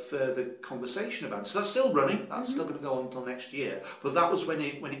further conversation about it. So that's still running. That's still going to go on until next year. But that was when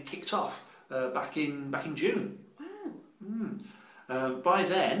it kicked off back in June. Wow. By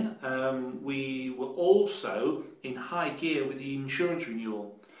then, we were also in high gear with the insurance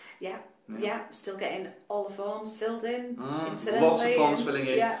renewal. Yeah, still getting all the forms filled in. Lots of forms filling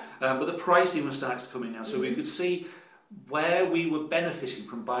in. But the pricing was starting to come in now, so we could see where we were benefiting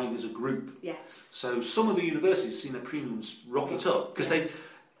from buying as a group. Yes. So some of the universities have seen their premiums rocket up, because they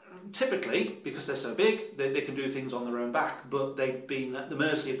typically, because they're so big, they can do things on their own back, but they've been at the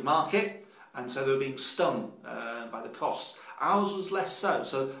mercy of the market, and so they were being stung by the costs. Ours was less so,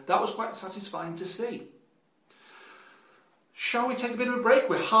 so that was quite satisfying to see. Shall we take a bit of a break?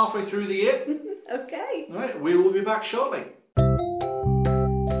 We're halfway through the year. Okay. All right, we will be back shortly.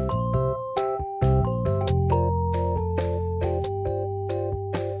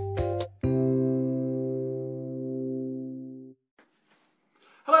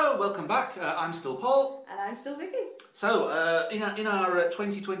 Hello, welcome back. I'm still Paul. And I'm still Vicky. So, in our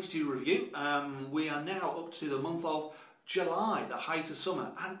 2022 review, we are now up to the month of July, the height of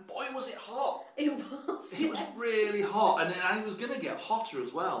summer, and boy was it hot. It was. It was really hot, and it was going to get hotter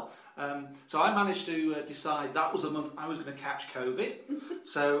as well. So I managed to decide that was the month I was going to catch COVID.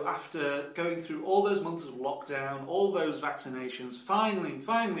 So after going through all those months of lockdown, all those vaccinations, finally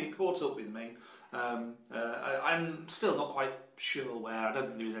it caught up with me. I'm still not quite sure where. I don't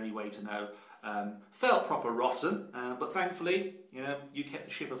think there is any way to know. Felt proper rotten, but thankfully, you kept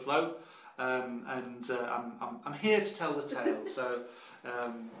the ship afloat. And I'm here to tell the tale. So,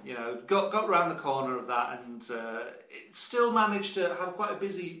 got around the corner of that, and it still managed to have quite a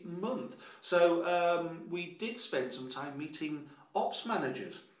busy month. So we did spend some time meeting ops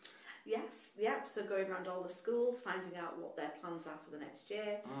managers. Yes, so going around all the schools, finding out what their plans are for the next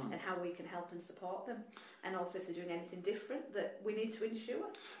year and how we can help and support them, and also if they're doing anything different that we need to ensure.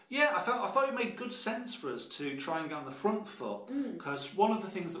 Yeah, I thought it made good sense for us to try and get on the front foot, because one of the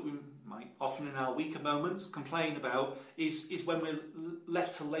things that we might often in our weaker moments complain about is when we're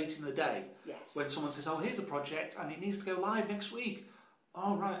left till late in the day. Yes. When someone says, "Oh, here's a project and it needs to go live next week."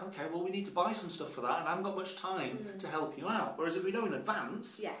 Oh, right, okay, well, we need to buy some stuff for that, and I haven't got much time to help you out. Whereas if we know in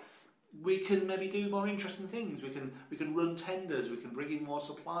advance, we can maybe do more interesting things. We can run tenders. We can bring in more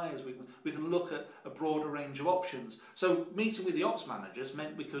suppliers. We can look at a broader range of options. So meeting with the ops managers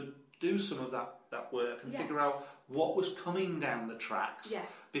meant we could do some of that work and figure out what was coming down the tracks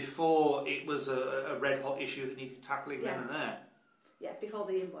before it was a red hot issue that needed tackling then and there. Yeah, before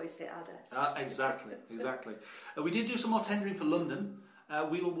the invoice hit our desk. Exactly. We did do some more tendering for London.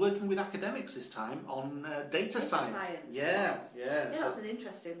 We were working with academics this time on data science. Yeah, that was an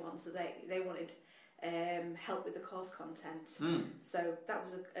interesting one. So they wanted help with the course content. So that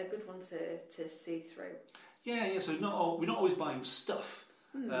was a good one to see through. Yeah. So we're not always buying stuff.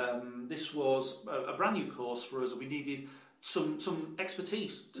 This was a brand new course for us. We needed some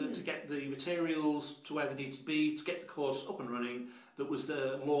expertise to get the materials to where they need to be, to get the course up and running, that was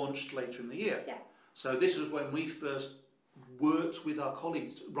launched later in the year. Yeah. So this was when we first worked with our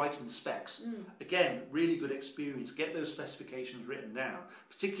colleagues writing the specs. Again, really good experience. Get those specifications written down,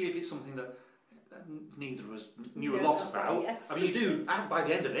 particularly if it's something that neither of us knew a lot about. Yes. I mean, you do by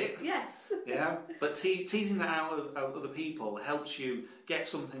the end of it. Yes. Yeah, but teasing that out of other people helps you get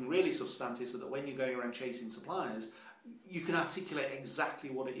something really substantive, so that when you're going around chasing suppliers, you can articulate exactly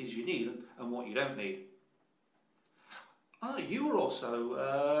what it is you need and what you don't need. You were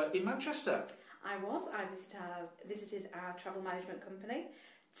also in Manchester. I was. I visited our travel management company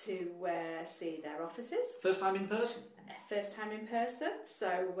to see their offices. First time in person? First time in person,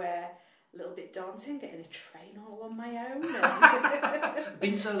 so a little bit daunting, getting a train all on my own.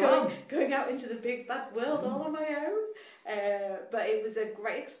 Been so long. Going out into the big bad world all on my own. But it was a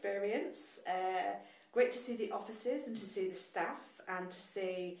great experience. Great to see the offices and to see the staff and to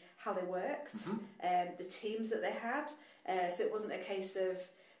see how they worked, the teams that they had. So it wasn't a case of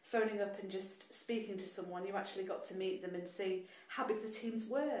phoning up and just speaking to someone. You actually got to meet them and see how big the teams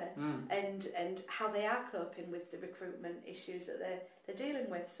were and how they are coping with the recruitment issues that they're dealing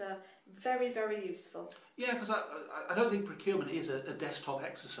with. So very, very useful. Yeah, because I don't think procurement is a desktop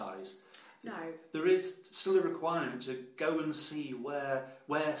exercise. No. There is still a requirement to go and see where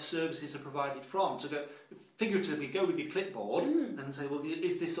services are provided from, to go figuratively go with your clipboard and say, well,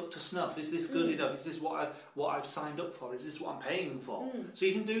 is this up to snuff? Is this good enough? Is this what I've signed up for? Is this what I'm paying for? So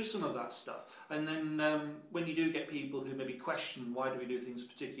you can do some of that stuff. And then when you do get people who maybe question why do we do things a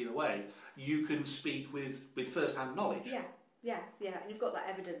particular way, you can speak with first-hand knowledge. Yeah. And you've got that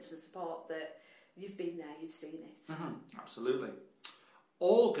evidence and support that you've been there, you've seen it. Absolutely.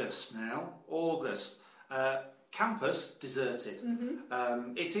 August. Campus deserted.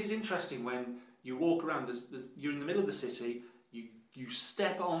 It is interesting when you walk around, you're in the middle of the city, you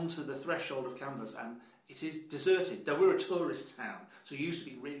step onto the threshold of campus and it is deserted. Now, we're a tourist town, so it used to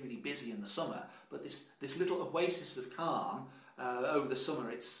be really, really busy in the summer, but this little oasis of calm over the summer,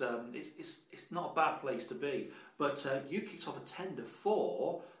 it's not a bad place to be. But you kicked off a tender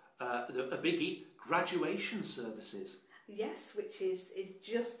for a biggie, graduation services. Yes, which is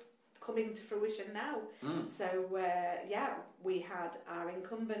just coming to fruition now. So we had our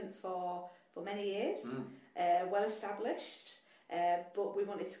incumbent for many years, well established, but we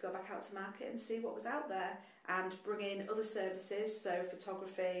wanted to go back out to market and see what was out there and bring in other services, so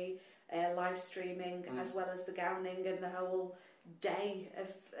photography, live streaming, as well as the gowning and the whole day of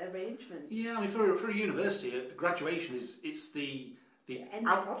arrangements. Yeah, I mean, for a university, graduation it's the end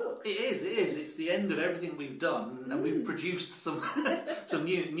product. It is. It's the end of everything we've done, and we've produced some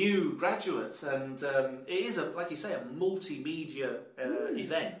new graduates, and it is like you say, a multimedia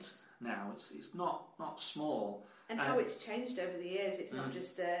event now. It's not small. And how it's changed over the years. It's not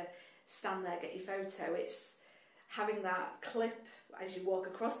just stand there, get your photo. It's having that clip as you walk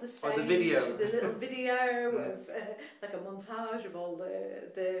across the stage. The video. The little video of like a montage of all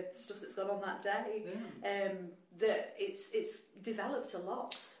the stuff that's gone on that day. That it's developed a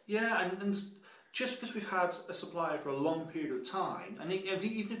lot. Yeah, and just because we've had a supplier for a long period of time, and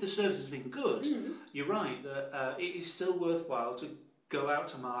even if the service has been good, you're right that it is still worthwhile to go out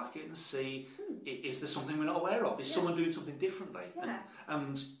to market and see, is there something we're not aware of? Is someone doing something differently? Yeah.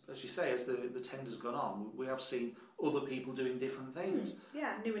 And as you say, as the tender's gone on, we have seen other people doing different things.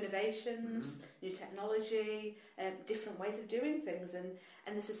 Yeah, new innovations, new technology, different ways of doing things, and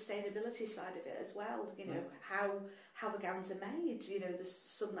the sustainability side of it as well. You know, how the gowns are made. You know, there's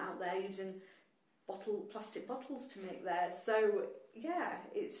some out there using plastic bottles to make theirs. So yeah,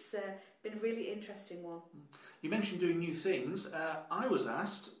 it's been a really interesting one. You mentioned doing new things. I was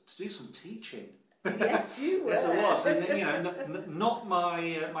asked to do some teaching. Yes, you were. Yes, I was. And, not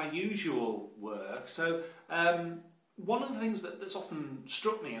my usual work. So one of the things that's often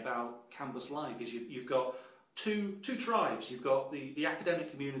struck me about campus life is you've got two tribes. You've got the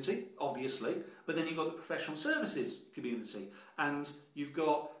academic community, obviously, but then you've got the professional services community, and you've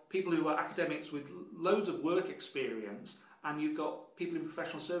got people who are academics with loads of work experience, and you've got people in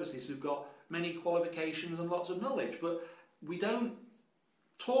professional services who've got many qualifications and lots of knowledge, but we don't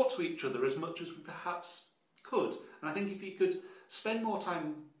talk to each other as much as we perhaps could. And I think if you could spend more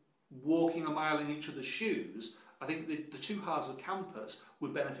time walking a mile in each other's shoes, I think the two halves of campus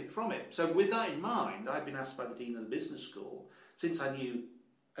would benefit from it. So with that in mind, I've been asked by the Dean of the Business School, since I knew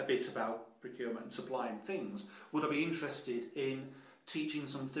a bit about procurement and supply and things, would I be interested in teaching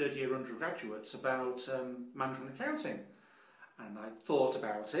some third-year undergraduates about management accounting? And I thought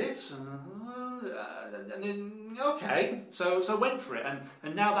about it, and then okay, so I went for it,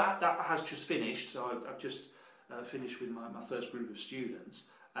 and now that has just finished. So I've just finished with my first group of students,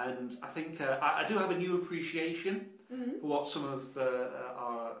 and I think I do have a new appreciation for what some of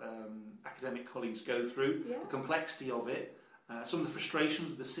our academic colleagues go through, the complexity of it, some of the frustrations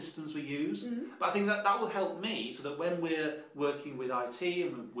with the systems we use. But I think that will help me so that when we're working with IT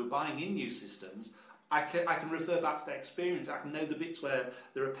and we're buying in new systems, I can refer back to that experience. I can know the bits where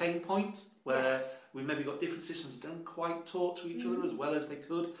there are pain points, where we've maybe got different systems that don't quite talk to each other as well as they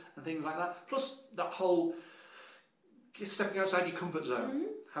could, and things like that. Plus, that whole stepping outside your comfort zone,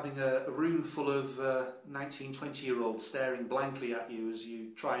 having a room full of 19, 20-year-olds staring blankly at you as you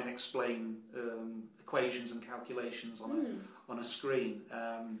try and explain equations and calculations on a screen.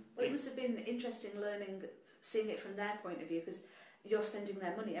 Well, it must have been interesting seeing it from their point of view, because you're spending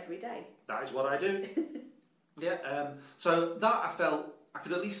their money every day. That is what I do. So that I felt I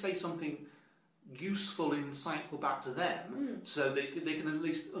could at least say something useful and insightful back to them, so they can at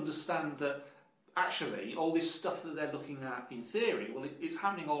least understand that actually all this stuff that they're looking at in theory, well, it's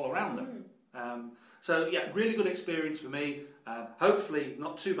happening all around them. So yeah, really good experience for me. Hopefully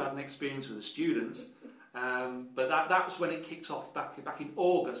not too bad an experience for the students. But that was when it kicked off back in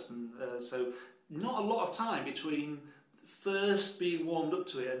August, and so not a lot of time between first being warmed up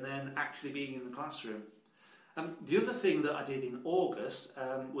to it and then actually being in the classroom. The other thing that I did in August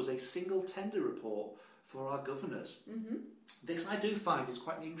was a single tender report for our governors. This I do find is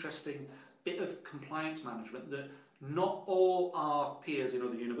quite an interesting bit of compliance management that not all our peers in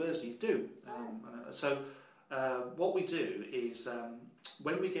other universities do. So what we do is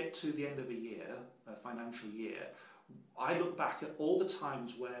when we get to the end of a financial year, I look back at all the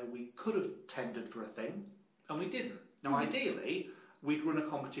times where we could have tendered for a thing and we didn't. Now, ideally, we'd run a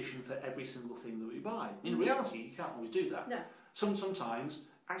competition for every single thing that we buy. In reality, you can't always do that. No. Sometimes,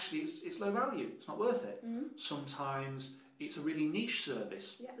 actually, it's low value. It's not worth it. Sometimes it's a really niche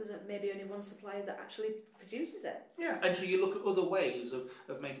service. Yeah, there's maybe only one supplier that actually produces it. Yeah, and so you look at other ways of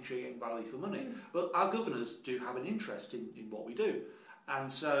making sure you're getting value for money. But our governors do have an interest in what we do.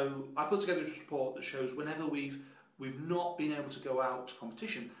 And so I put together this report that shows whenever we've not been able to go out to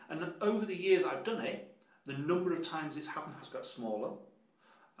competition, and over the years I've done it, the number of times it's happened has got smaller,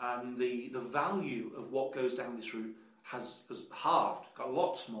 and the value of what goes down this route has halved, got a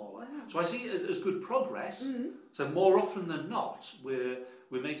lot smaller. Wow. So I see it as good progress. So more often than not, we're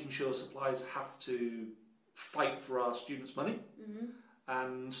making sure suppliers have to fight for our students' money,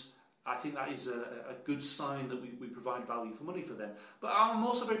 and I think that is a good sign that we provide value for money for them. But I'm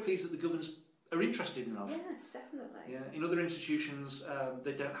also very pleased that the governors are interested enough. Yes, definitely. Yeah, in other institutions,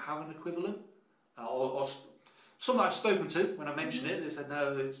 they don't have an equivalent. Or some that I've spoken to, when I mention it, they said,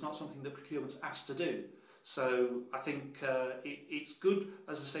 no, it's not something that procurement's asked to do. So I think it's good,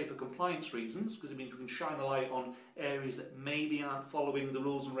 as I say, for compliance reasons, because it means we can shine a light on areas that maybe aren't following the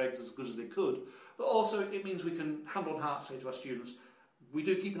rules and regs as good as they could. But also it means we can, hand on heart, say to our students, we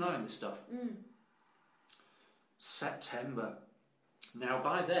do keep an eye on this stuff. September. Now,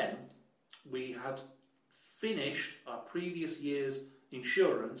 by then, we had finished our previous year's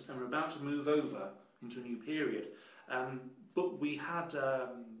insurance and we're about to move over into a new period. But we had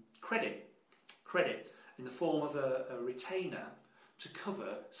credit in the form of a retainer to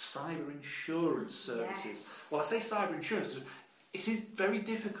cover cyber insurance services. Yes. Well, I say cyber insurance because it is very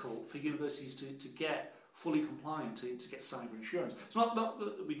difficult for universities to get fully compliant to get cyber insurance. It's not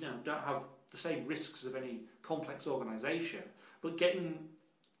that we don't have the same risks of any complex organisation, but getting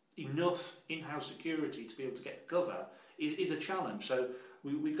enough in-house security to be able to get cover is a challenge. So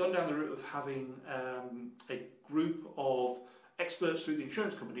we've gone down the route of having a group of experts through the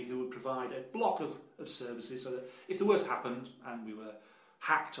insurance company who would provide a block of services so that if the worst happened and we were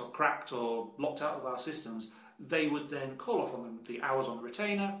hacked or cracked or locked out of our systems, they would then call off on the hours on the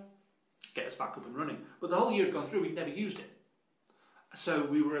retainer, get us back up and running. But the whole year had gone through, we'd never used it. So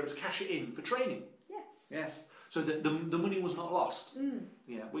we were able to cash it in for training. Yes. So the money was not lost.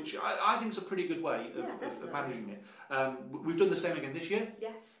 Yeah, which I think is a pretty good way of managing it. We've done the same again this year.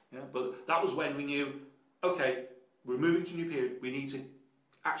 Yes. Yeah, but that was when we knew, okay, we're moving to a new period, we need to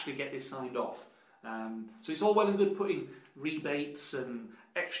actually get this signed off. So it's all well and good putting rebates and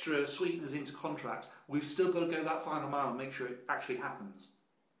extra sweeteners into contracts. We've still got to go that final mile and make sure it actually happens.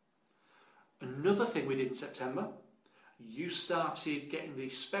 Another thing we did in September, you started getting the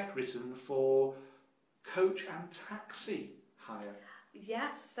spec written for coach and taxi hire.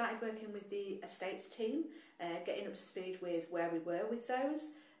 Yeah, so started working with the estates team, getting up to speed with where we were with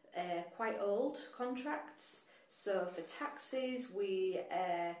those. Quite old contracts. So for taxis, we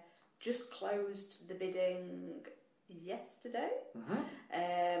just closed the bidding yesterday.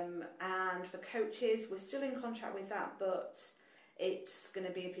 And for coaches, we're still in contract with that, but it's going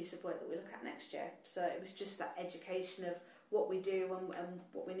to be a piece of work that we look at next year. So it was just that education of what we do and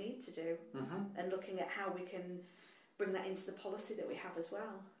what we need to do, and looking at how we can bring that into the policy that we have as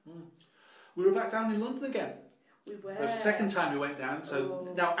well. We were back down in London again. We were. It was the second time we went down,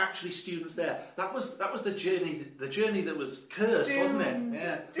 so now actually students there. That was the journey that was cursed, wasn't it?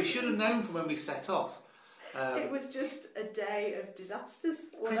 Yeah, we should have known from when we set off. It was just a day of disasters.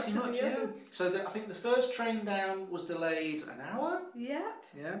 Pretty much, yeah. So I think the first train down was delayed an hour. Yep.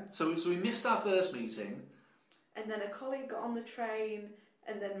 Yeah. So we missed our first meeting. And then a colleague got on the train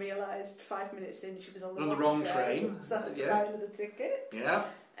and then realised 5 minutes in she was on the wrong train. So I had to buy another ticket. Yeah.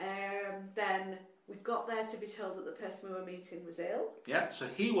 Then we got there to be told that the person we were meeting was ill. Yeah, so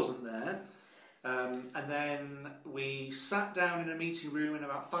he wasn't there. And then we sat down in a meeting room, and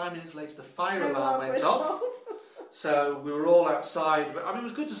about 5 minutes later the fire alarm went off. So we were all outside. But I mean, it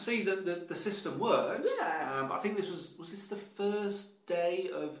was good to see that the system works. Yeah. I think this was this the first day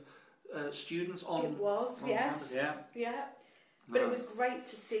of students on. It was, on yes. Campus? Yeah. But it was great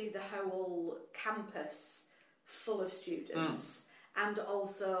to see the whole campus full of students. And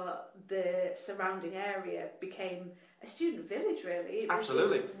also the surrounding area became a student village, really.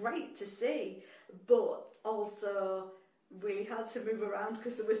 Absolutely. It was great to see, but also really hard to move around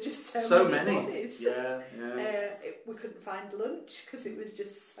because there was just so many bodies. Yeah. We couldn't find lunch because it was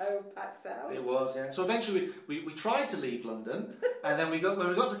just so packed out. It was, yeah. So eventually we tried to leave London, and then when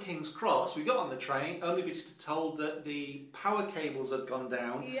we got to King's Cross, we got on the train, only to be told that the power cables had gone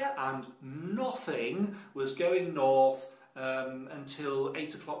down, and nothing was going north until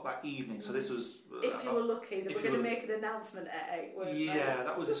 8 o'clock that evening. So this was... if you were lucky, they were going to make an announcement at 8, weren't they? Yeah,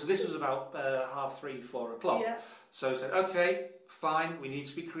 that was it. So this was about 3:30, 4 o'clock. Yeah. So I said, okay, fine, we need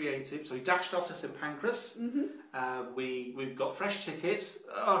to be creative. So we dashed off to St Pancras. We got fresh tickets,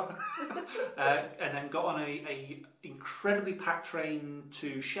 and then got on a incredibly packed train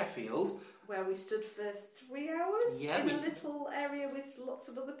to Sheffield, where we stood for 3 hours in a little area with lots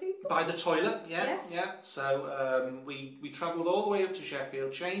of other people. By the toilet, Yes. yeah. So we travelled all the way up to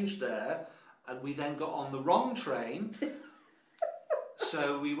Sheffield, changed there, and we then got on the wrong train.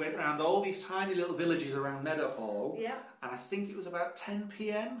 So we went around all these tiny little villages around Meadowhall, and I think it was about 10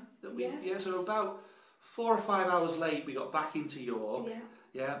 p.m. that we, so about 4 or 5 hours late, we got back into York,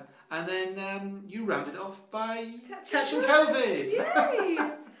 and then you rounded it off by catching COVID.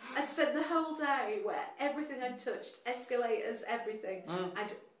 Yay! I'd spent the whole day where everything I'd touched, escalators, everything,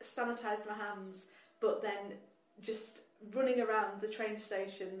 I'd sanitised my hands, but then just running around the train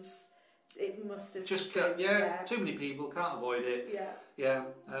stations. It must have just too many people, can't avoid it. Yeah.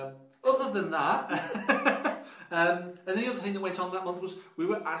 Other than that, and the other thing that went on that month was we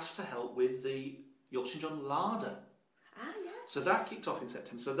were asked to help with the Yorkshire John Larder. Yes. So that kicked off in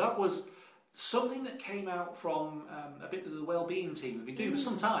September. So that was something that came out from a bit of the wellbeing team that we've been doing for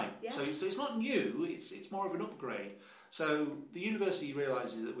some time. Yes. So it's not new. It's more of an upgrade. So the university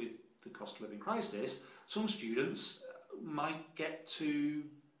realises that with the cost of living crisis, some students might get to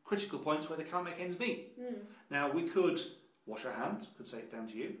critical points where they can't make ends meet. Now, we could wash our hands, could say it's down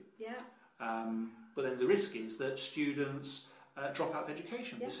to you. Yeah. But then the risk is that students drop out of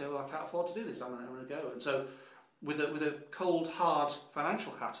education. They say, well, I can't afford to do this, I'm going to go. And so with a cold, hard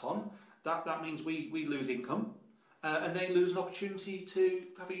financial hat on, that means we lose income, and they lose an opportunity to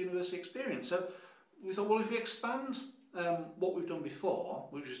have a university experience. So we thought, well, if we expand what we've done before,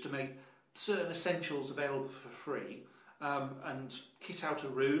 which is to make certain essentials available for free, and kit out a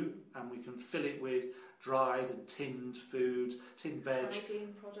room, and we can fill it with dried and tinned food, tinned veg.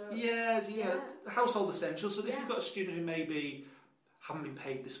 Hygiene products. Yeah. Household essentials. So if you've got a student who maybe haven't been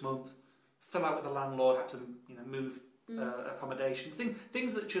paid this month, fell out with the landlord, had to move accommodation,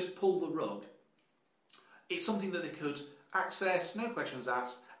 things that just pull the rug. It's something that they could access, no questions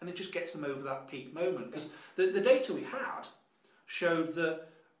asked, and it just gets them over that peak moment. Because the data we had showed that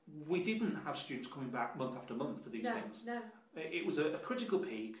we didn't have students coming back month after month for these things. No. It was a critical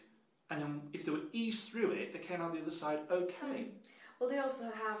peak, and then if they were eased through it, they came out the other side okay. Well, they also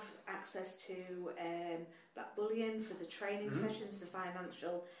have access to Black Bullion for the training sessions, the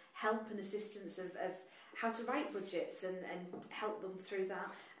financial help and assistance of how to write budgets and help them through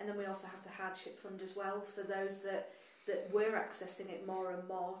that. And then we also have the hardship fund as well for those that were accessing it more and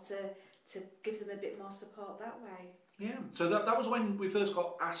more to give them a bit more support that way. Yeah, so that was when we first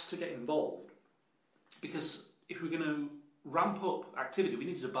got asked to get involved, because if we're going to ramp up activity, we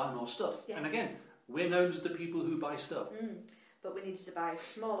needed to buy more stuff. Yes. And again, we're known as the people who buy stuff. But we needed to buy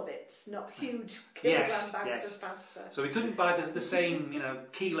smaller bits, not huge kilogram bags of pasta. So we couldn't buy the same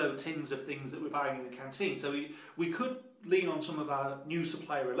kilo tins of things that we're buying in the canteen. So we could lean on some of our new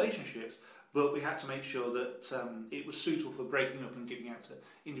supplier relationships, but we had to make sure that it was suitable for breaking up and giving out to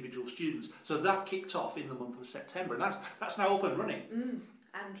individual students. So that kicked off in the month of September, and that's now up and running.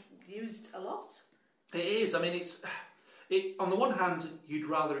 And used a lot. It is. I mean, on the one hand, you'd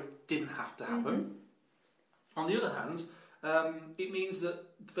rather it didn't have to happen. On the other hand, it means that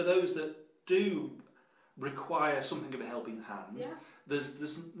for those that do require something of a helping hand,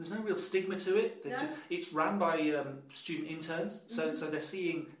 there's no real stigma to it. It's run by student interns, so they're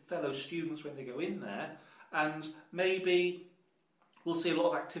seeing fellow students when they go in there, and maybe we'll see a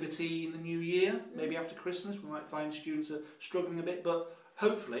lot of activity in the new year. Maybe after Christmas, we might find students are struggling a bit, but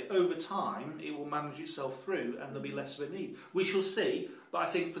hopefully over time it will manage itself through, and there'll be less of a need. We shall see, but I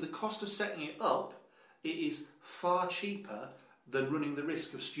think for the cost of setting it up, it is far cheaper than running the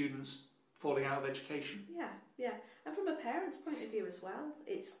risk of students falling out of education. Yeah. And from a parent's point of view as well,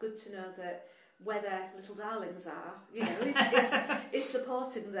 it's good to know that where their little darlings are, it's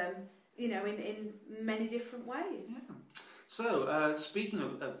supporting them, in many different ways. Yeah. So, speaking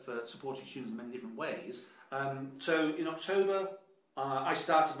of supporting students in many different ways, so in October, I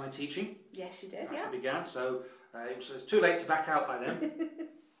started my teaching. Yes, you did, I began, so it was too late to back out by then.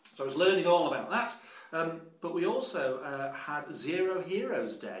 So I was learning all about that. But we also had Zero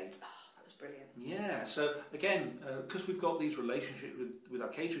Heroes Day. Brilliant. Yeah, so again, because we've got these relationships with our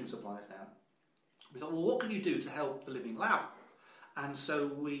catering suppliers now, we thought, well, what can you do to help the Living Lab? And so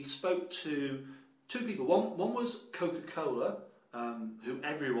we spoke to two people. One was Coca-Cola, who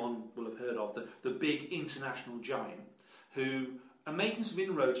everyone will have heard of, the big international giant, who are making some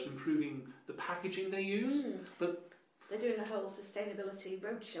inroads to improving the packaging they use. But they're doing a whole sustainability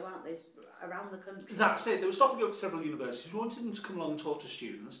roadshow, aren't they, around the country? That's it. They were stopping up several universities. We wanted them to come along and talk to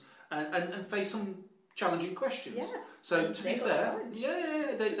students and face some challenging questions. Yeah. So to be fair,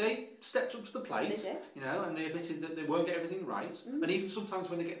 they stepped up to the plate. They did. And they admitted that they won't get everything right. And even sometimes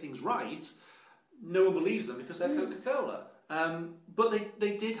when they get things right, no one believes them because they're Coca-Cola. But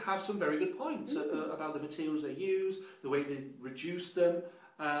they did have some very good points about the materials they use, the way they reduce them,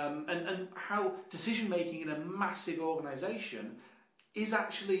 and how decision making in a massive organisation is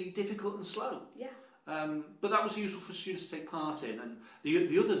actually difficult and slow. Yeah. But that was useful for students to take part in. And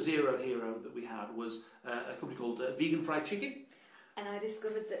the other Zero Hero that we had was a company called Vegan Fried Chicken. And I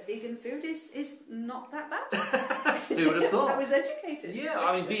discovered that vegan food is not that bad. Who would have thought? I was educated. Yeah,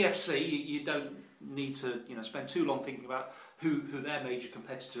 I mean, VFC, you don't need to spend too long thinking about who their major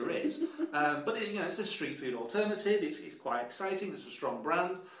competitor is. But it's a street food alternative. It's quite exciting. It's a strong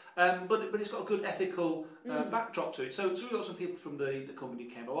brand. But it's got a good ethical backdrop to it. So we got some people from the company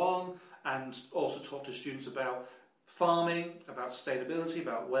came along and also talked to students about farming, about sustainability,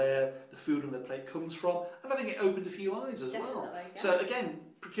 about where the food on their plate comes from. And I think it opened a few eyes as well. Yeah. So again,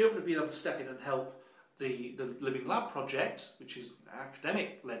 procurement have been able to step in and help the Living Lab project, which is an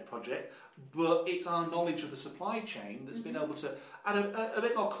academic-led project, but it's our knowledge of the supply chain that's been able to add a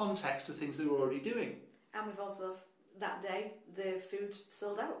bit more context to things that we're already doing. And we've also, that day, the food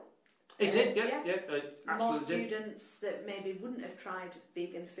sold out. It did, yeah, absolutely. More students that maybe wouldn't have tried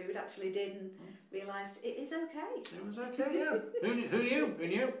vegan food actually did and realised it is okay. It was okay, yeah. Who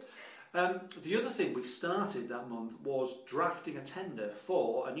knew? The other thing we started that month was drafting a tender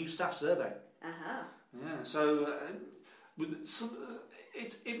for a new staff survey. Yeah, so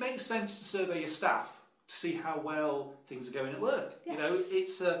it makes sense to survey your staff to see how well things are going at work. Yes.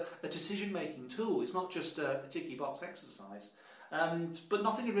 It's a decision-making tool. It's not just a ticky box exercise. But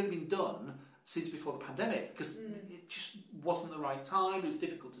nothing had really been done since before the pandemic because it just wasn't the right time. It was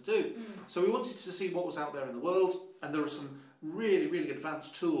difficult to do. So we wanted to see what was out there in the world, and there were some really, really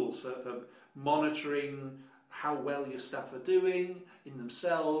advanced tools for monitoring how well your staff are doing in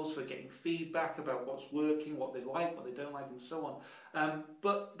themselves, for getting feedback about what's working, what they like, what they don't like, and so on.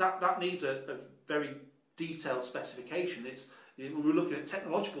 But that needs a very detailed specification. We're looking at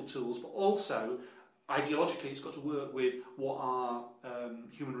technological tools, but also ideologically it's got to work with what our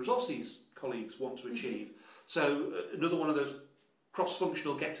human resources colleagues want to achieve. So another one of those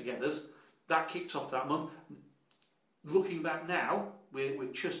cross-functional get-togethers, that kicked off that month. Looking back now, we're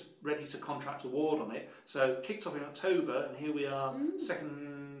just ready to contract award on it. So kicked off in October, and here we are,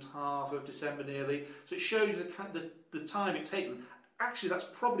 second half of December nearly. So it shows the time it's taken. Actually, that's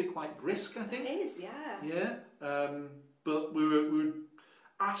probably quite brisk, I think. It is, yeah. Yeah, but we were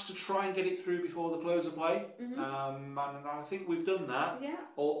asked to try and get it through before the close of play, and I think we've done that. Yeah.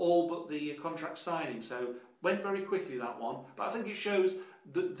 All but the contract signing. So went very quickly, that one. But I think it shows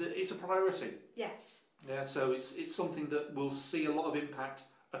that it's a priority. Yes. Yeah, so it's something that will see a lot of impact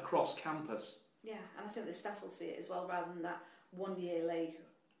across campus. Yeah, and I think the staff will see it as well, rather than that 1 yearly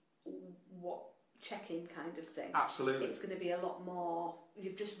check-in kind of thing. Absolutely. It's going to be a lot more,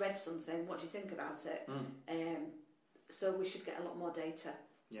 you've just read something, what do you think about it? So we should get a lot more data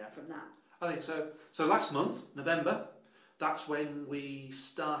from that. I think so. So last month, November, that's when we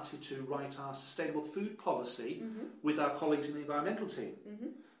started to write our sustainable food policy with our colleagues in the environmental team.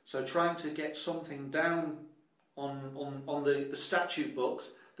 So trying to get something down on the statute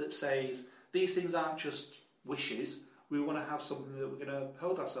books that says these things aren't just wishes, we want to have something that we're going to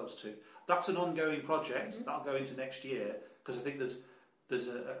hold ourselves to. That's an ongoing project that'll go into next year, because I think there's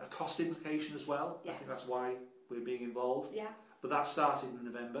a cost implication as well. Yes. I think that's why we're being involved. Yeah. But that started in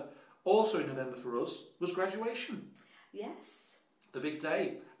November. Also in November for us was graduation. Yes. The big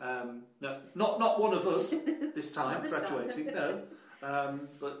day. No, not one of us this time Not this graduating. time. No,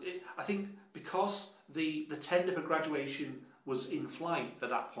 but I think because the tender for graduation was in flight at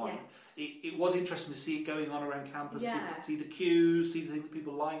that point, Yes. it was interesting to see it going on around campus. Yeah. See the queues, see the things that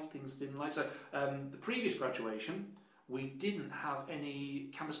people liked, things didn't like. So the previous graduation, we didn't have any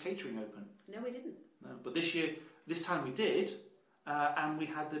campus catering open. No, we didn't. No, but this time we did, and we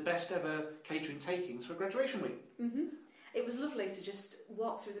had the best ever catering takings for graduation week. It was lovely to just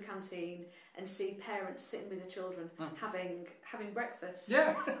walk through the canteen and see parents sitting with their children having breakfast.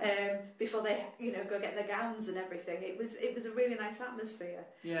 Yeah. Before they go get their gowns and everything. It was a really nice atmosphere.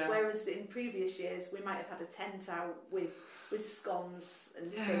 Yeah. Whereas in previous years we might have had a tent out with scones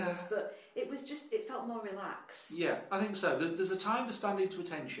and things, but it felt more relaxed. Yeah, I think so. There's a time for standing to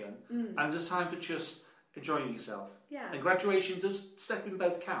attention, and there's a time for just enjoying yourself. Yeah. And graduation does step in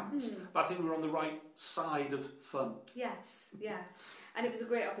both camps, but I think we're on the right side of fun. Yes, yeah. And it was a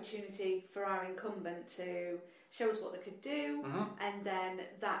great opportunity for our incumbent to show us what they could do, and then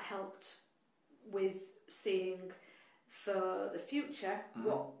that helped with seeing for the future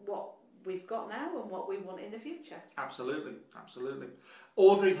what we've got now and what we want in the future. Absolutely, absolutely.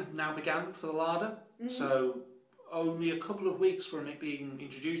 Ordering had now begun for the larder, so only a couple of weeks from it being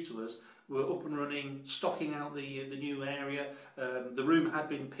introduced to us, we're up and running, stocking out the new area. The room had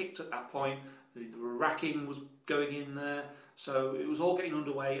been picked at that point. The racking was going in there, so it was all getting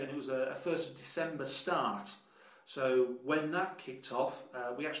underway, and it was a 1st of December start. So when that kicked off,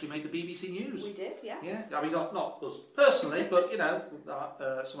 we actually made the BBC News. We did, yes. Yeah, I mean not us personally, but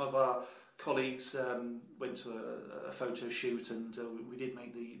some of our colleagues went to a photo shoot, and we did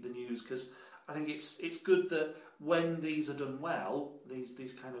make the news, because I think it's good that when these are done well,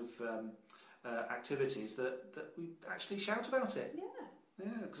 these kind of activities, that we actually shout about it. Yeah,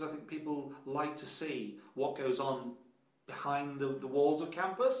 because I think people like to see what goes on behind the walls of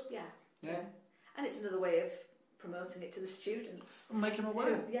campus. Yeah. And it's another way of promoting it to the students. Make them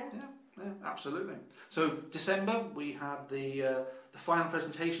aware. Yeah, absolutely. So December we had the final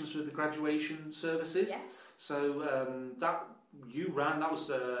presentations for the graduation services. Yes. So that was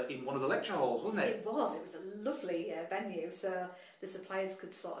in one of the lecture halls, wasn't it? It was a lovely venue, so the suppliers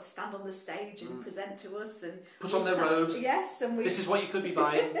could sort of stand on the stage and present to us and put on their robes. Yes, and this is what you could be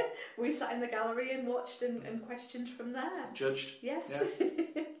buying. We sat in the gallery and watched and questioned from there. Judged. Yes.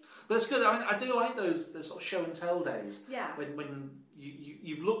 Yeah. But it's good. I mean, I do like those sort of show and tell days. Yeah. When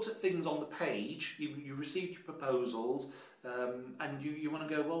you've looked at things on the page, you've received your proposals, and you want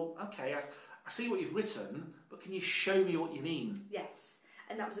to go, well, okay, I see what you've written, but can you show me what you mean? Yes,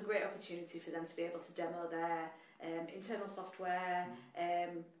 and that was a great opportunity for them to be able to demo their internal software,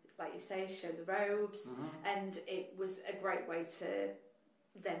 like you say, show the robes, and it was a great way to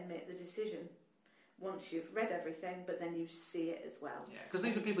then make the decision once you've read everything, but then you see it as well. Yeah, because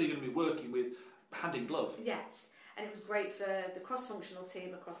these are people you're going to be working with hand in glove. Yes, and it was great for the cross-functional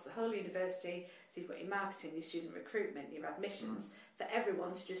team across the whole university, so you've got your marketing, your student recruitment, your admissions, for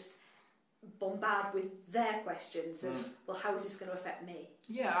everyone to just bombard with their questions of, well, how is this going to affect me?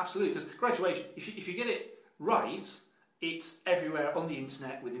 Yeah, absolutely, because graduation, if you get it right, it's everywhere on the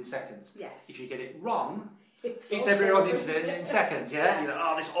internet within seconds. Yes. If you get it wrong, it's also everywhere on the internet in seconds,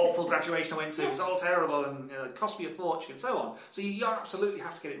 yeah? This awful graduation I went to, it was all terrible, and it cost me a fortune, and so on. So you absolutely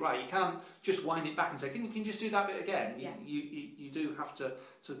have to get it right. You can't just wind it back and say, can you just do that bit again? Yeah. You do have to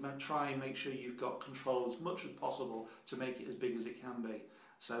try and make sure you've got control as much as possible to make it as big as it can be.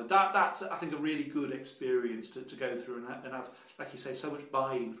 So that's, I think, a really good experience to go through and have, like you say, so much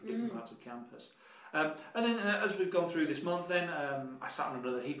buy-in from different parts of campus. And then as we've gone through this month, then I sat on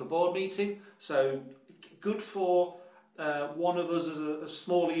another HEPA board meeting. So good for one of us as a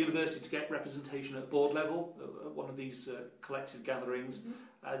smaller university to get representation at board level at one of these collective gatherings.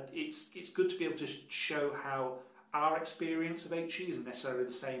 It's good to be able to show how our experience of HE isn't necessarily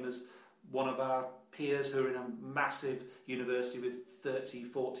the same as one of our peers who are in a massive university with 30,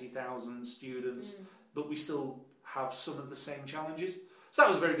 40,000 students, but we still have some of the same challenges. So that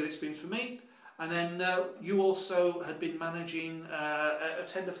was a very good experience for me. And then you also had been managing a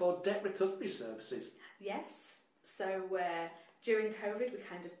tender for debt recovery services. Yes. So during COVID, we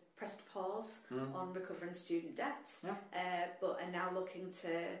kind of pressed pause on recovering student debt, Yeah. but are now looking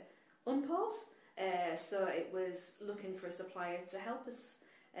to unpause. So it was looking for a supplier to help us.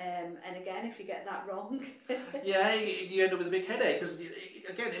 And again, if you get that wrong... Yeah, you end up with a big headache, because,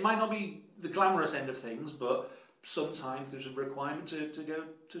 again, it might not be the glamorous end of things, but sometimes there's a requirement to go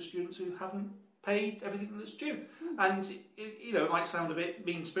to students who haven't paid everything that's due. And, it might sound a bit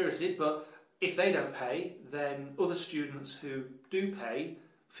mean-spirited, but if they don't pay, then other students who do pay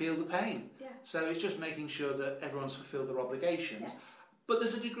feel the pain. Yeah. So it's just making sure that everyone's fulfilled their obligations. Yes. But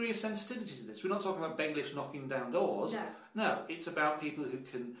there's a degree of sensitivity to this. We're not talking about bailiffs knocking down doors. No, it's about people who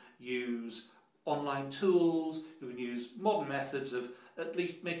can use online tools, who can use modern methods of at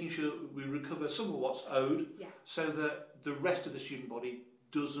least making sure we recover some of what's owed, so that the rest of the student body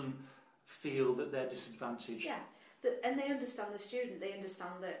doesn't feel that they're disadvantaged. Yeah, and they understand the student. They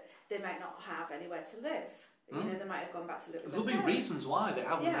understand that they might not have anywhere to live. They might have gone back to live with There'll their be parents. reasons why they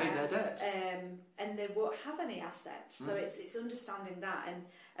haven't paid their debt. And they won't have any assets. So it's understanding that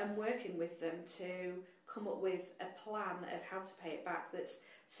and working with them to come up with a plan of how to pay it back that's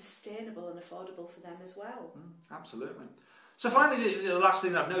sustainable and affordable for them as well. Absolutely. So finally, the last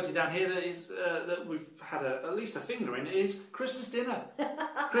thing I've noted down here that is that we've had at least a finger in is Christmas dinner.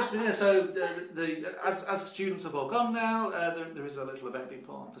 Christmas dinner. So as students have all gone now, there is a little event being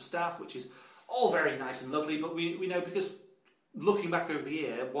put on for staff, which is all very nice and lovely. But we know, because looking back over the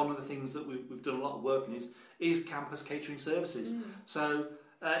year, one of the things that we've done a lot of work in is campus catering services. So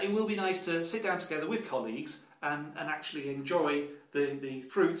it will be nice to sit down together with colleagues and actually enjoy the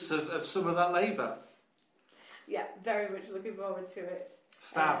fruits of some of that labour. Yeah, very much looking forward to it.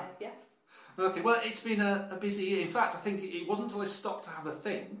 Fab. Yeah. Okay, well, it's been a busy year. In fact, I think it wasn't until I stopped to have a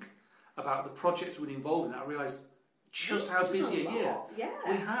think about the projects we'd involved in that I realised just how busy a year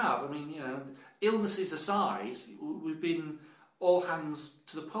we have. I mean, illnesses aside, we've been all hands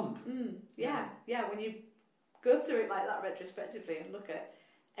to the pump. Yeah. When you go through it like that retrospectively and look at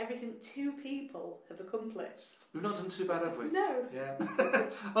everything 2 people have accomplished. We've not done too bad, have we? No. Yeah.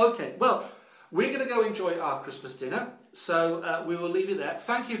 Okay, well, we're going to go enjoy our Christmas dinner, so we will leave it there.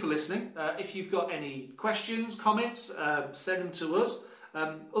 Thank you for listening. If you've got any questions, comments, send them to us.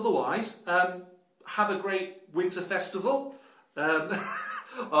 Otherwise, have a great winter festival,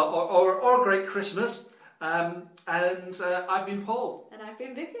 or a great Christmas. And I've been Paul. And I've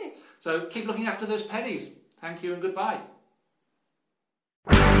been Vicky. So keep looking after those pennies. Thank you and goodbye.